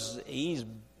because he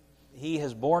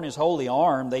has borne his holy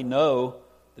arm. They know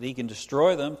that he can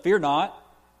destroy them. Fear not.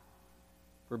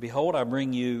 For behold, I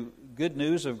bring you good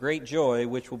news of great joy,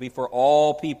 which will be for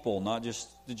all people, not just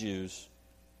the Jews.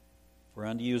 For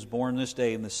unto you is born this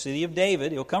day in the city of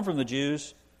David, he'll come from the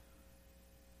Jews,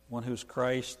 one who's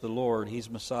Christ the Lord.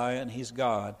 He's Messiah and he's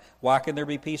God. Why can there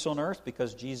be peace on earth?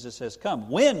 Because Jesus has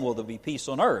come. When will there be peace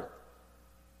on earth?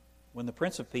 When the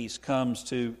Prince of Peace comes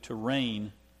to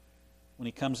reign, when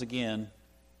he comes again.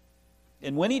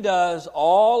 And when he does,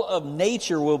 all of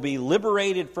nature will be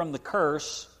liberated from the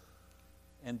curse,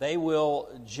 and they will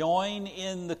join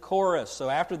in the chorus. So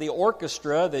after the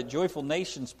orchestra that Joyful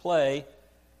Nations play,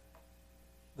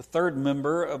 the third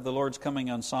member of the Lord's Coming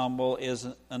Ensemble is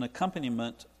an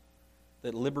accompaniment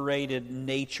that liberated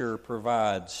nature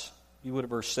provides. You would at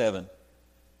verse 7.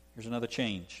 Here's another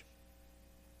change.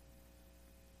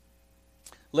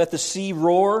 Let the sea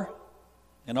roar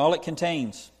and all it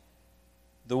contains,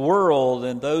 the world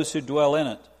and those who dwell in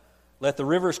it. Let the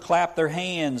rivers clap their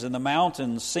hands and the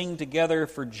mountains sing together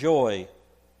for joy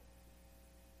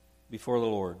before the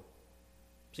Lord.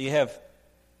 So you have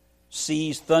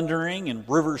seas thundering and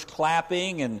rivers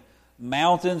clapping and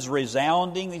mountains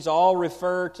resounding. These all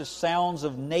refer to sounds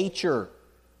of nature,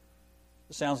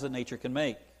 the sounds that nature can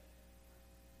make.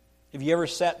 Have you ever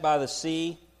sat by the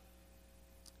sea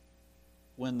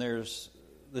when there's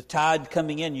the tide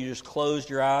coming in, you just closed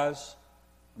your eyes?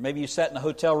 Or maybe you sat in a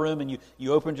hotel room and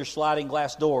you opened your sliding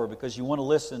glass door because you want to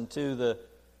listen to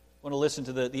want to listen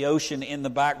to the ocean in the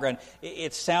background.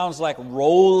 It sounds like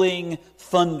rolling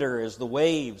thunder as the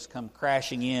waves come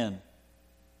crashing in.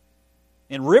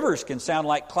 And rivers can sound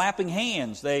like clapping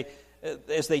hands.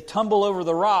 As they tumble over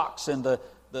the rocks and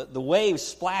the waves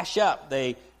splash up,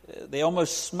 they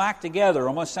almost smack together.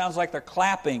 Almost sounds like they're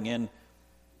clapping. And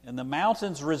the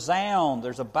mountains resound.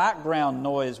 There's a background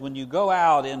noise when you go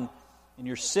out and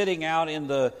you're sitting out in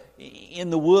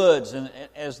the woods, and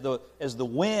as the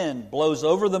wind blows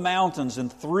over the mountains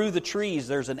and through the trees,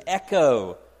 there's an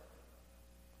echo,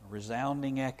 a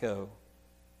resounding echo.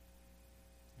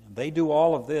 And they do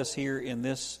all of this here in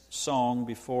this song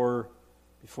before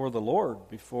the Lord,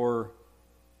 before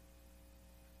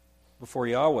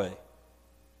Yahweh.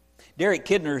 Derek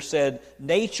Kidner said,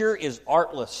 "Nature is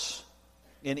artless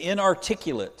and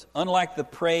inarticulate, unlike the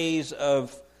praise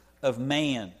of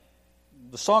man."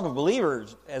 The Song of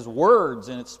Believers has words,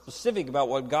 and it's specific about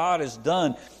what God has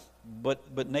done,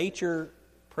 but nature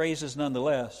praises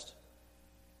nonetheless.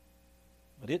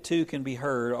 But it too can be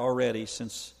heard already,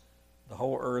 since the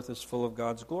whole earth is full of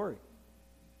God's glory.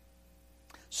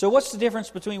 So what's the difference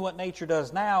between what nature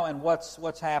does now and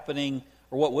what's happening,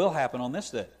 or what will happen on this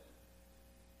day?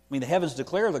 I mean, the heavens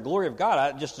declare the glory of God.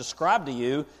 I just described to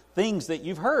you things that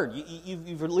you've heard.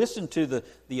 You've listened to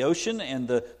the ocean and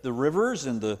the rivers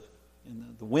and the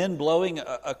wind blowing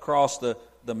across the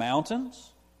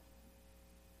mountains.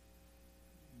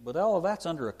 But all of that's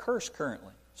under a curse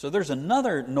currently. So there's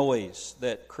another noise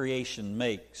that creation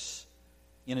makes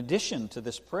in addition to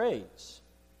this praise.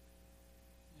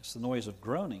 It's the noise of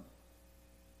groaning.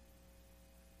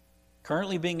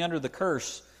 Currently being under the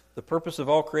curse, the purpose of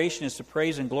all creation is to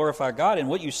praise and glorify God. And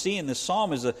what you see in this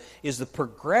psalm is the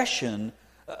progression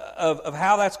of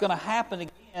how that's going to happen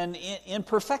again in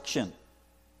perfection.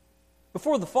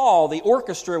 Before the fall, the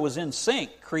orchestra was in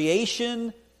sync.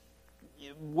 Creation,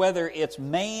 whether it's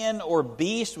man or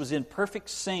beast, was in perfect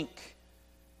sync.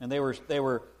 And they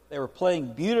were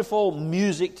playing beautiful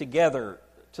music together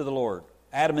to the Lord.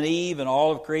 Adam and Eve and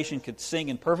all of creation could sing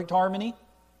in perfect harmony.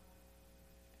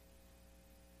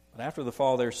 But after the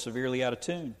fall, they're severely out of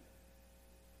tune.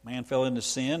 Man fell into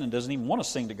sin and doesn't even want to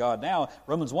sing to God now.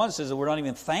 Romans 1 says that we're not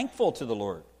even thankful to the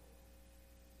Lord.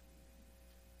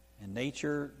 And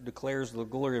nature declares the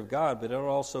glory of God, but it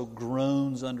also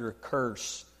groans under a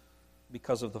curse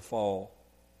because of the fall.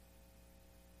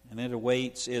 And it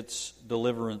awaits its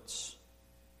deliverance.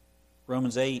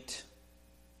 Romans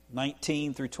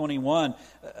 8:19 through 21.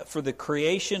 For the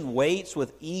creation waits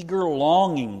with eager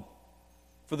longing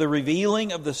for the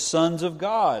revealing of the sons of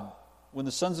God. When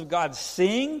the sons of God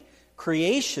sing,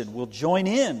 creation will join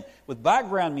in with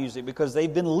background music because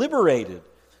they've been liberated.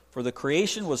 For the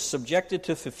creation was subjected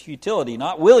to futility,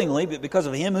 not willingly, but because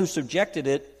of Him who subjected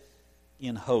it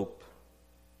in hope.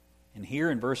 And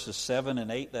here in verses 7 and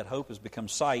 8, that hope has become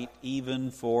sight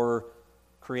even for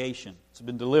creation. It's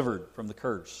been delivered from the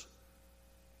curse.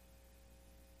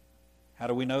 How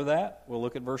do we know that? We'll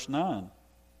look at verse 9.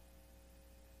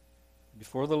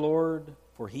 Before the Lord,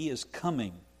 for He is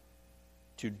coming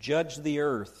to judge the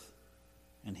earth,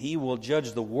 and He will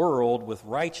judge the world with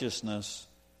righteousness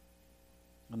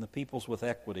and the peoples with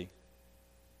equity.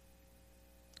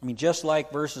 I mean, just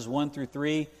like verses 1 through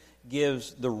 3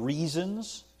 gives the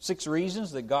reasons, 6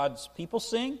 reasons that God's people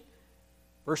sing,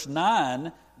 verse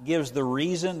 9 gives the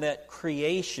reason that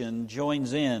creation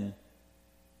joins in.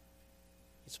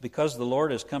 It's because the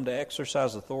Lord has come to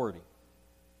exercise authority.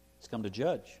 He's come to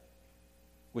judge,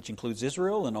 which includes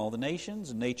Israel and all the nations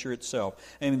and nature itself.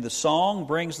 I mean, the song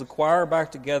brings the choir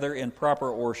back together in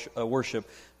proper worship.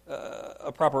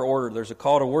 A proper order. There's a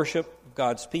call to worship of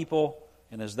God's people,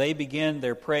 and as they begin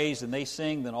their praise and they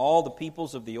sing, then all the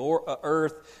peoples of the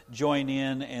earth join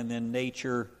in, and then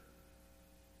nature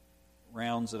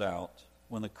rounds it out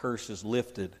when the curse is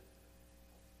lifted.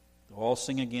 They'll all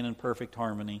sing again in perfect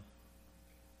harmony,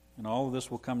 and all of this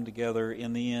will come together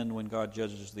in the end when God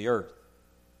judges the earth,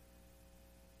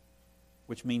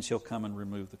 which means He'll come and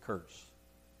remove the curse.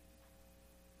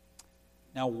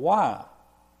 Now, why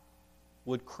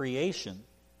would creation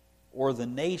or the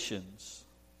nations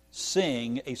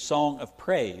sing a song of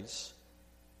praise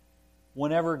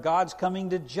whenever God's coming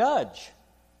to judge?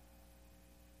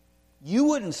 You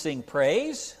wouldn't sing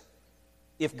praise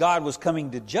if God was coming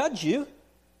to judge you,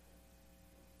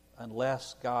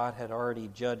 unless God had already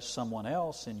judged someone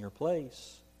else in your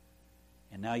place.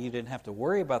 And now you didn't have to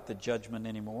worry about the judgment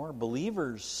anymore.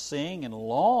 Believers sing and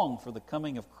long for the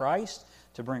coming of Christ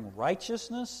to bring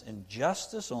righteousness and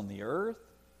justice on the earth.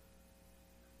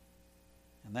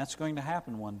 And that's going to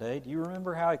happen one day. Do you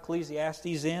remember how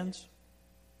Ecclesiastes ends?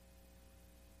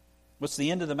 What's the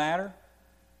end of the matter?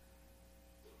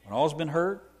 When all's been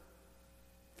heard,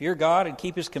 Fear God and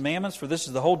keep His commandments, for this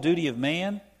is the whole duty of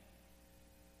man.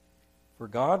 For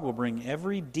God will bring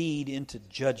every deed into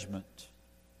judgment,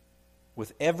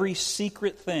 with every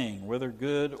secret thing, whether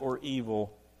good or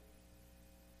evil.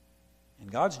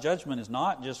 And God's judgment is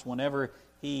not just whenever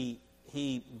He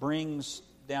brings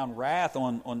down wrath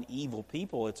on evil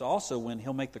people. It's also when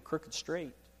He'll make the crooked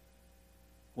straight,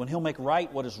 when He'll make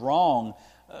right what is wrong,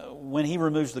 when He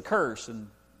removes the curse. And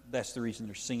that's the reason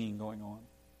there's singing going on.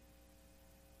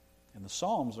 And the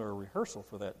Psalms are a rehearsal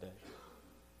for that day.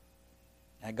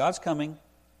 At God's coming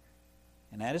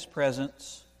and at His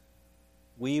presence,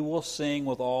 we will sing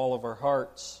with all of our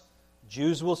hearts.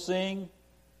 Jews will sing,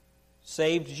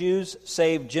 saved Jews,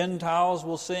 saved Gentiles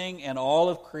will sing, and all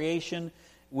of creation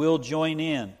will join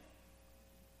in.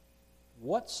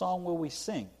 What song will we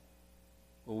sing?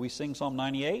 Will we sing Psalm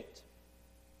 98?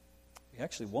 We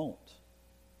actually won't.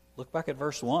 Look back at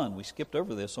verse 1. We skipped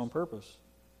over this on purpose.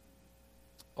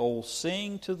 Oh,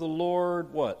 sing to the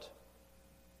Lord, what?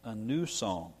 A new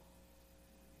song.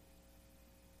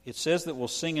 It says that we'll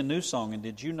sing a new song. And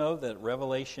did you know that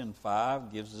Revelation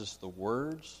 5 gives us the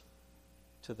words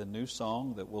to the new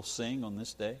song that we'll sing on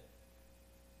this day?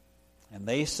 And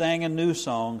they sang a new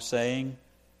song, saying,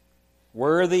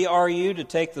 Worthy are you to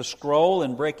take the scroll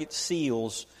and break its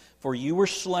seals, for you were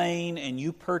slain, and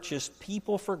you purchased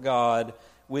people for God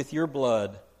with your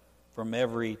blood from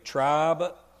every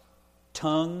tribe,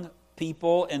 tongue,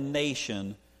 people, and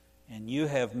nation, and you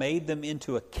have made them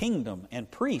into a kingdom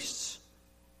and priests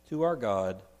to our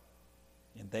God,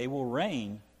 and they will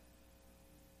reign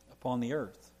upon the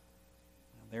earth.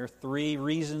 Now, there are 3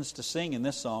 reasons to sing in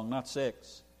this song, not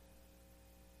 6.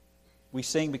 We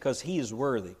sing because He is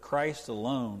worthy. Christ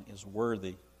alone is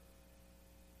worthy.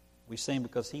 We sing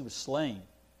because He was slain.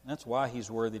 That's why He's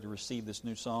worthy to receive this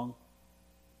new song.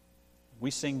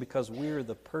 We sing because we are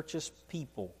the purchased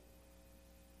people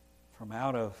from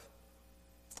out of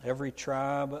every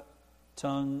tribe,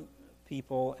 tongue,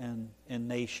 people, and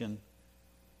nation.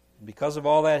 And because of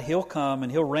all that, He'll come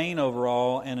and He'll reign over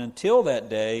all. And until that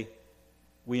day,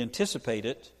 we anticipate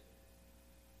it.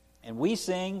 And we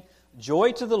sing,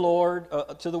 Joy to the Lord,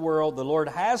 to the world, the Lord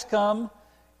has come.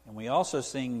 And we also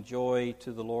sing joy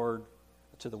to the Lord,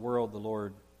 to the world, the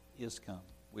Lord is come.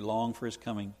 We long for His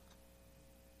coming.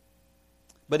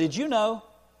 But did you know,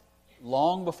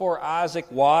 long before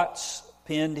Isaac Watts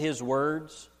penned his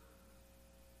words,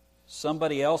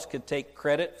 somebody else could take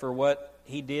credit for what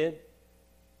he did?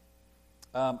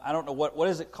 I don't know, what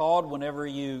is it called whenever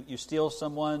you steal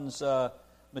someone's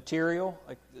material?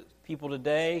 Like people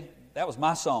today, that was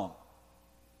my song.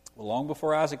 Well, long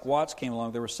before Isaac Watts came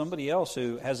along, there was somebody else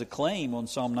who has a claim on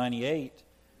Psalm 98.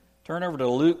 Turn over to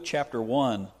Luke chapter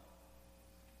 1,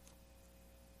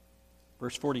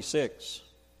 verse 46.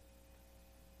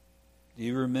 Do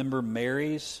you remember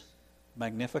Mary's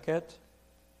Magnificat?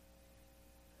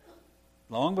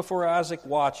 Long before Isaac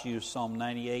Watts used Psalm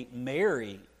 98,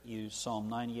 Mary used Psalm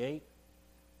 98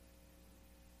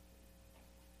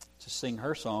 to sing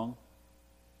her song.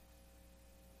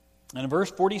 And in verse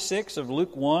 46 of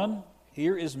Luke 1,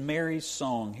 here is Mary's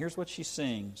song. Here's what she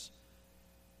sings.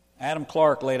 Adam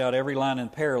Clark laid out every line in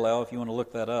parallel, if you want to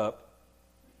look that up.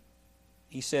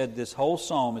 He said this whole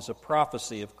psalm is a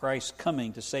prophecy of Christ's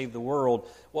coming to save the world.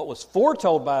 What was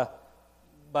foretold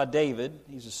by David,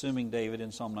 he's assuming David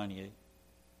in Psalm 98,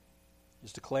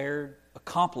 is declared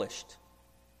accomplished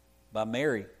by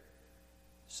Mary.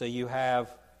 So you have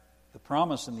the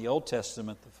promise in the Old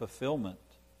Testament, the fulfillment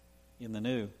in the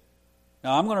New.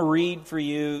 Now I'm going to read for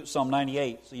you Psalm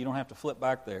 98, so you don't have to flip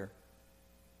back there.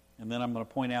 And then I'm going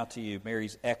to point out to you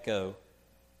Mary's echo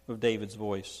of David's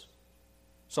voice.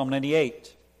 Psalm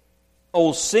 98.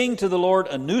 Oh, sing to the Lord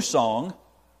a new song.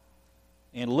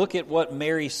 And look at what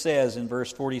Mary says in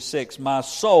verse 46. My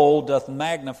soul doth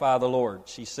magnify the Lord.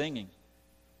 She's singing.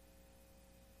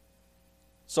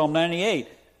 Psalm 98.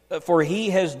 For He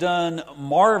has done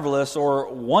marvelous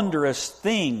or wondrous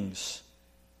things.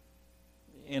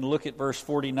 And look at verse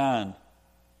 49.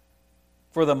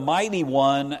 For the Mighty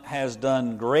One has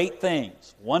done great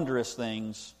things, wondrous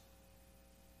things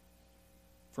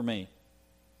for me.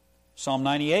 Psalm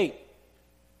 98.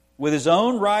 With His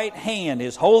own right hand,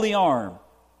 His holy arm,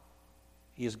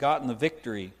 He has gotten the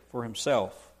victory for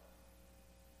Himself.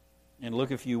 And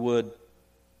look, if you would,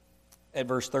 at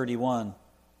verse 31.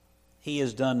 He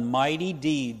has done mighty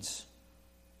deeds,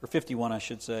 or 51 I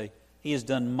should say. He has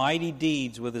done mighty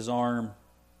deeds with His arm.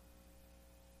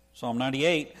 Psalm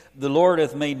 98. The Lord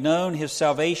hath made known His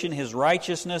salvation, His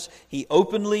righteousness. He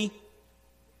openly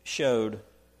showed.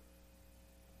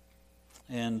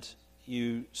 And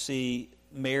you see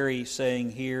Mary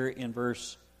saying here in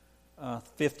verse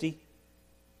 50,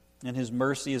 And His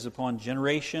mercy is upon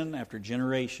generation after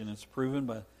generation. It's proven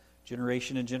by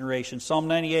generation and generation. Psalm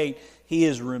 98, He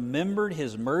has remembered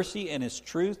His mercy and His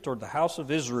truth toward the house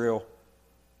of Israel.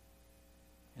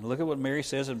 And look at what Mary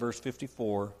says in verse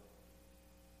 54.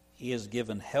 He has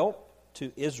given help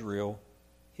to Israel,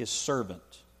 His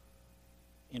servant,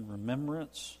 in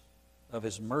remembrance of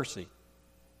His mercy,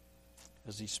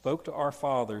 as He spoke to our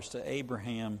fathers, to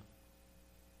Abraham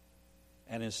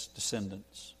and his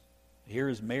descendants. Here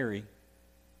is Mary.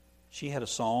 She had a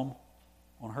psalm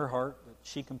on her heart that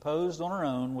she composed on her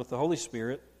own with the Holy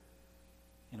Spirit,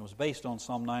 and it was based on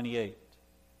Psalm 98.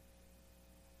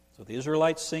 So the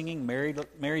Israelites singing,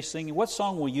 Mary singing. What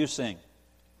song will you sing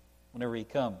whenever He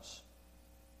comes?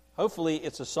 Hopefully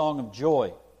it's a song of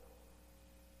joy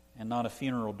and not a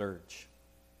funeral dirge.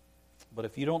 But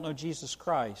if you don't know Jesus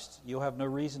Christ, you'll have no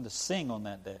reason to sing on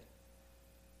that day.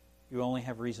 You only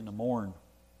have reason to mourn.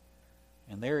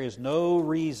 And there is no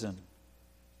reason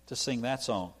to sing that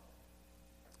song,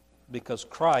 because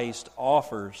Christ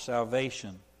offers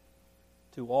salvation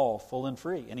to all full and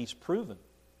free. And He's proven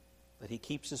that He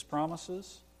keeps His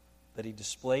promises, that He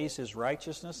displays His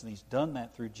righteousness, and He's done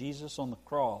that through Jesus on the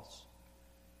cross.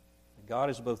 God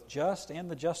is both just and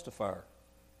the justifier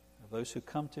of those who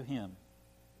come to Him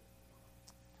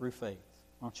through faith.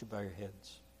 Why don't you bow your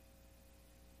heads?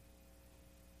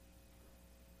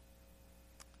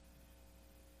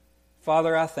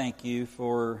 Father, I thank You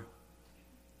for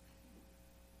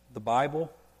the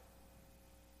Bible.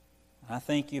 I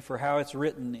thank You for how it's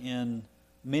written in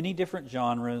many different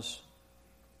genres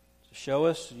to show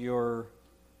us Your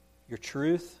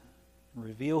truth and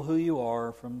reveal who You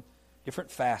are from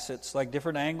different facets, like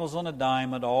different angles on a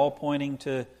diamond, all pointing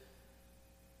to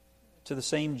the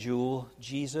same jewel,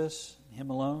 Jesus, Him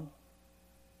alone.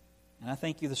 And I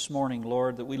thank You this morning,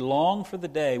 Lord, that we long for the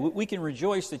day. We can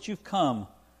rejoice that You've come.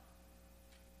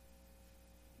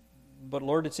 But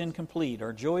Lord, it's incomplete.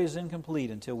 Our joy is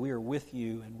incomplete until we are with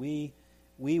You. And we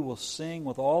will sing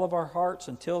with all of our hearts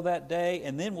until that day.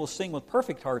 And then we'll sing with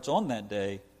perfect hearts on that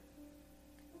day.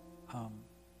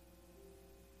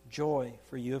 Joy,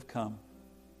 for You have come.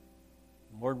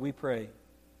 Lord, we pray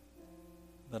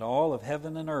that all of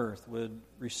heaven and earth would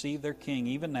receive their King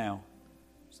even now,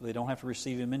 so they don't have to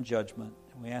receive Him in judgment.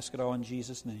 And we ask it all in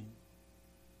Jesus' name.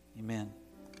 Amen.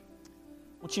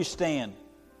 Won't you stand?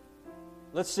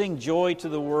 Let's sing Joy to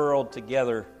the World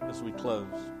together as we close.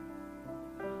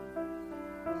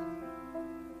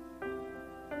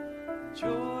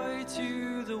 Joy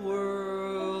to the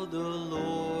world, the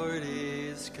Lord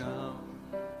is come.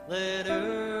 Let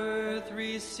earth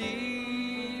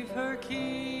receive her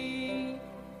King.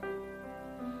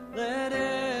 Let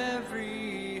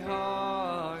every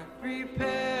heart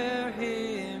prepare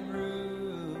Him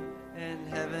room, and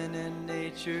heaven and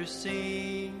nature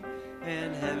sing,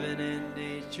 and heaven and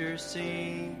nature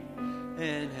sing,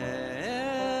 and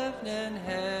heaven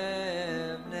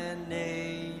and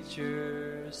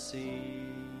nature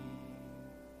sing.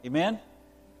 Amen?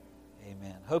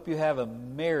 Amen. Hope you have a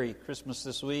Merry Christmas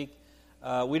this week.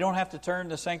 We don't have to turn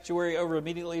the sanctuary over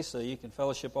immediately, so you can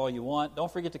fellowship all you want.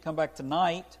 Don't forget to come back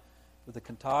tonight with the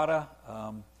cantata.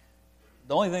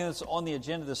 The only thing that's on the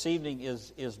agenda this evening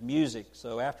is music.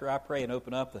 So after I pray and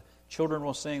open up, the children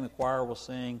will sing, the choir will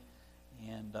sing,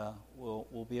 and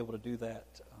we'll be able to do that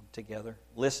together,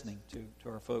 listening to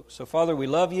our folks. So Father, we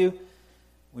love You.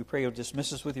 We pray You'll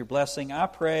dismiss us with Your blessing. I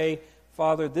pray,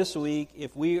 Father, this week,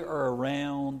 if we are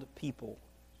around people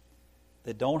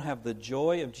that don't have the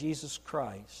joy of Jesus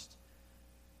Christ,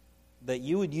 that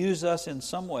You would use us in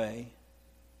some way,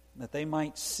 that they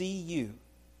might see You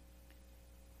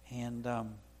and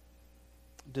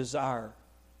desire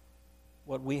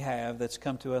what we have that's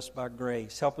come to us by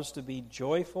grace. Help us to be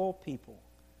joyful people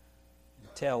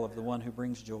and tell of the One who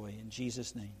brings joy. In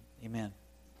Jesus' name, amen.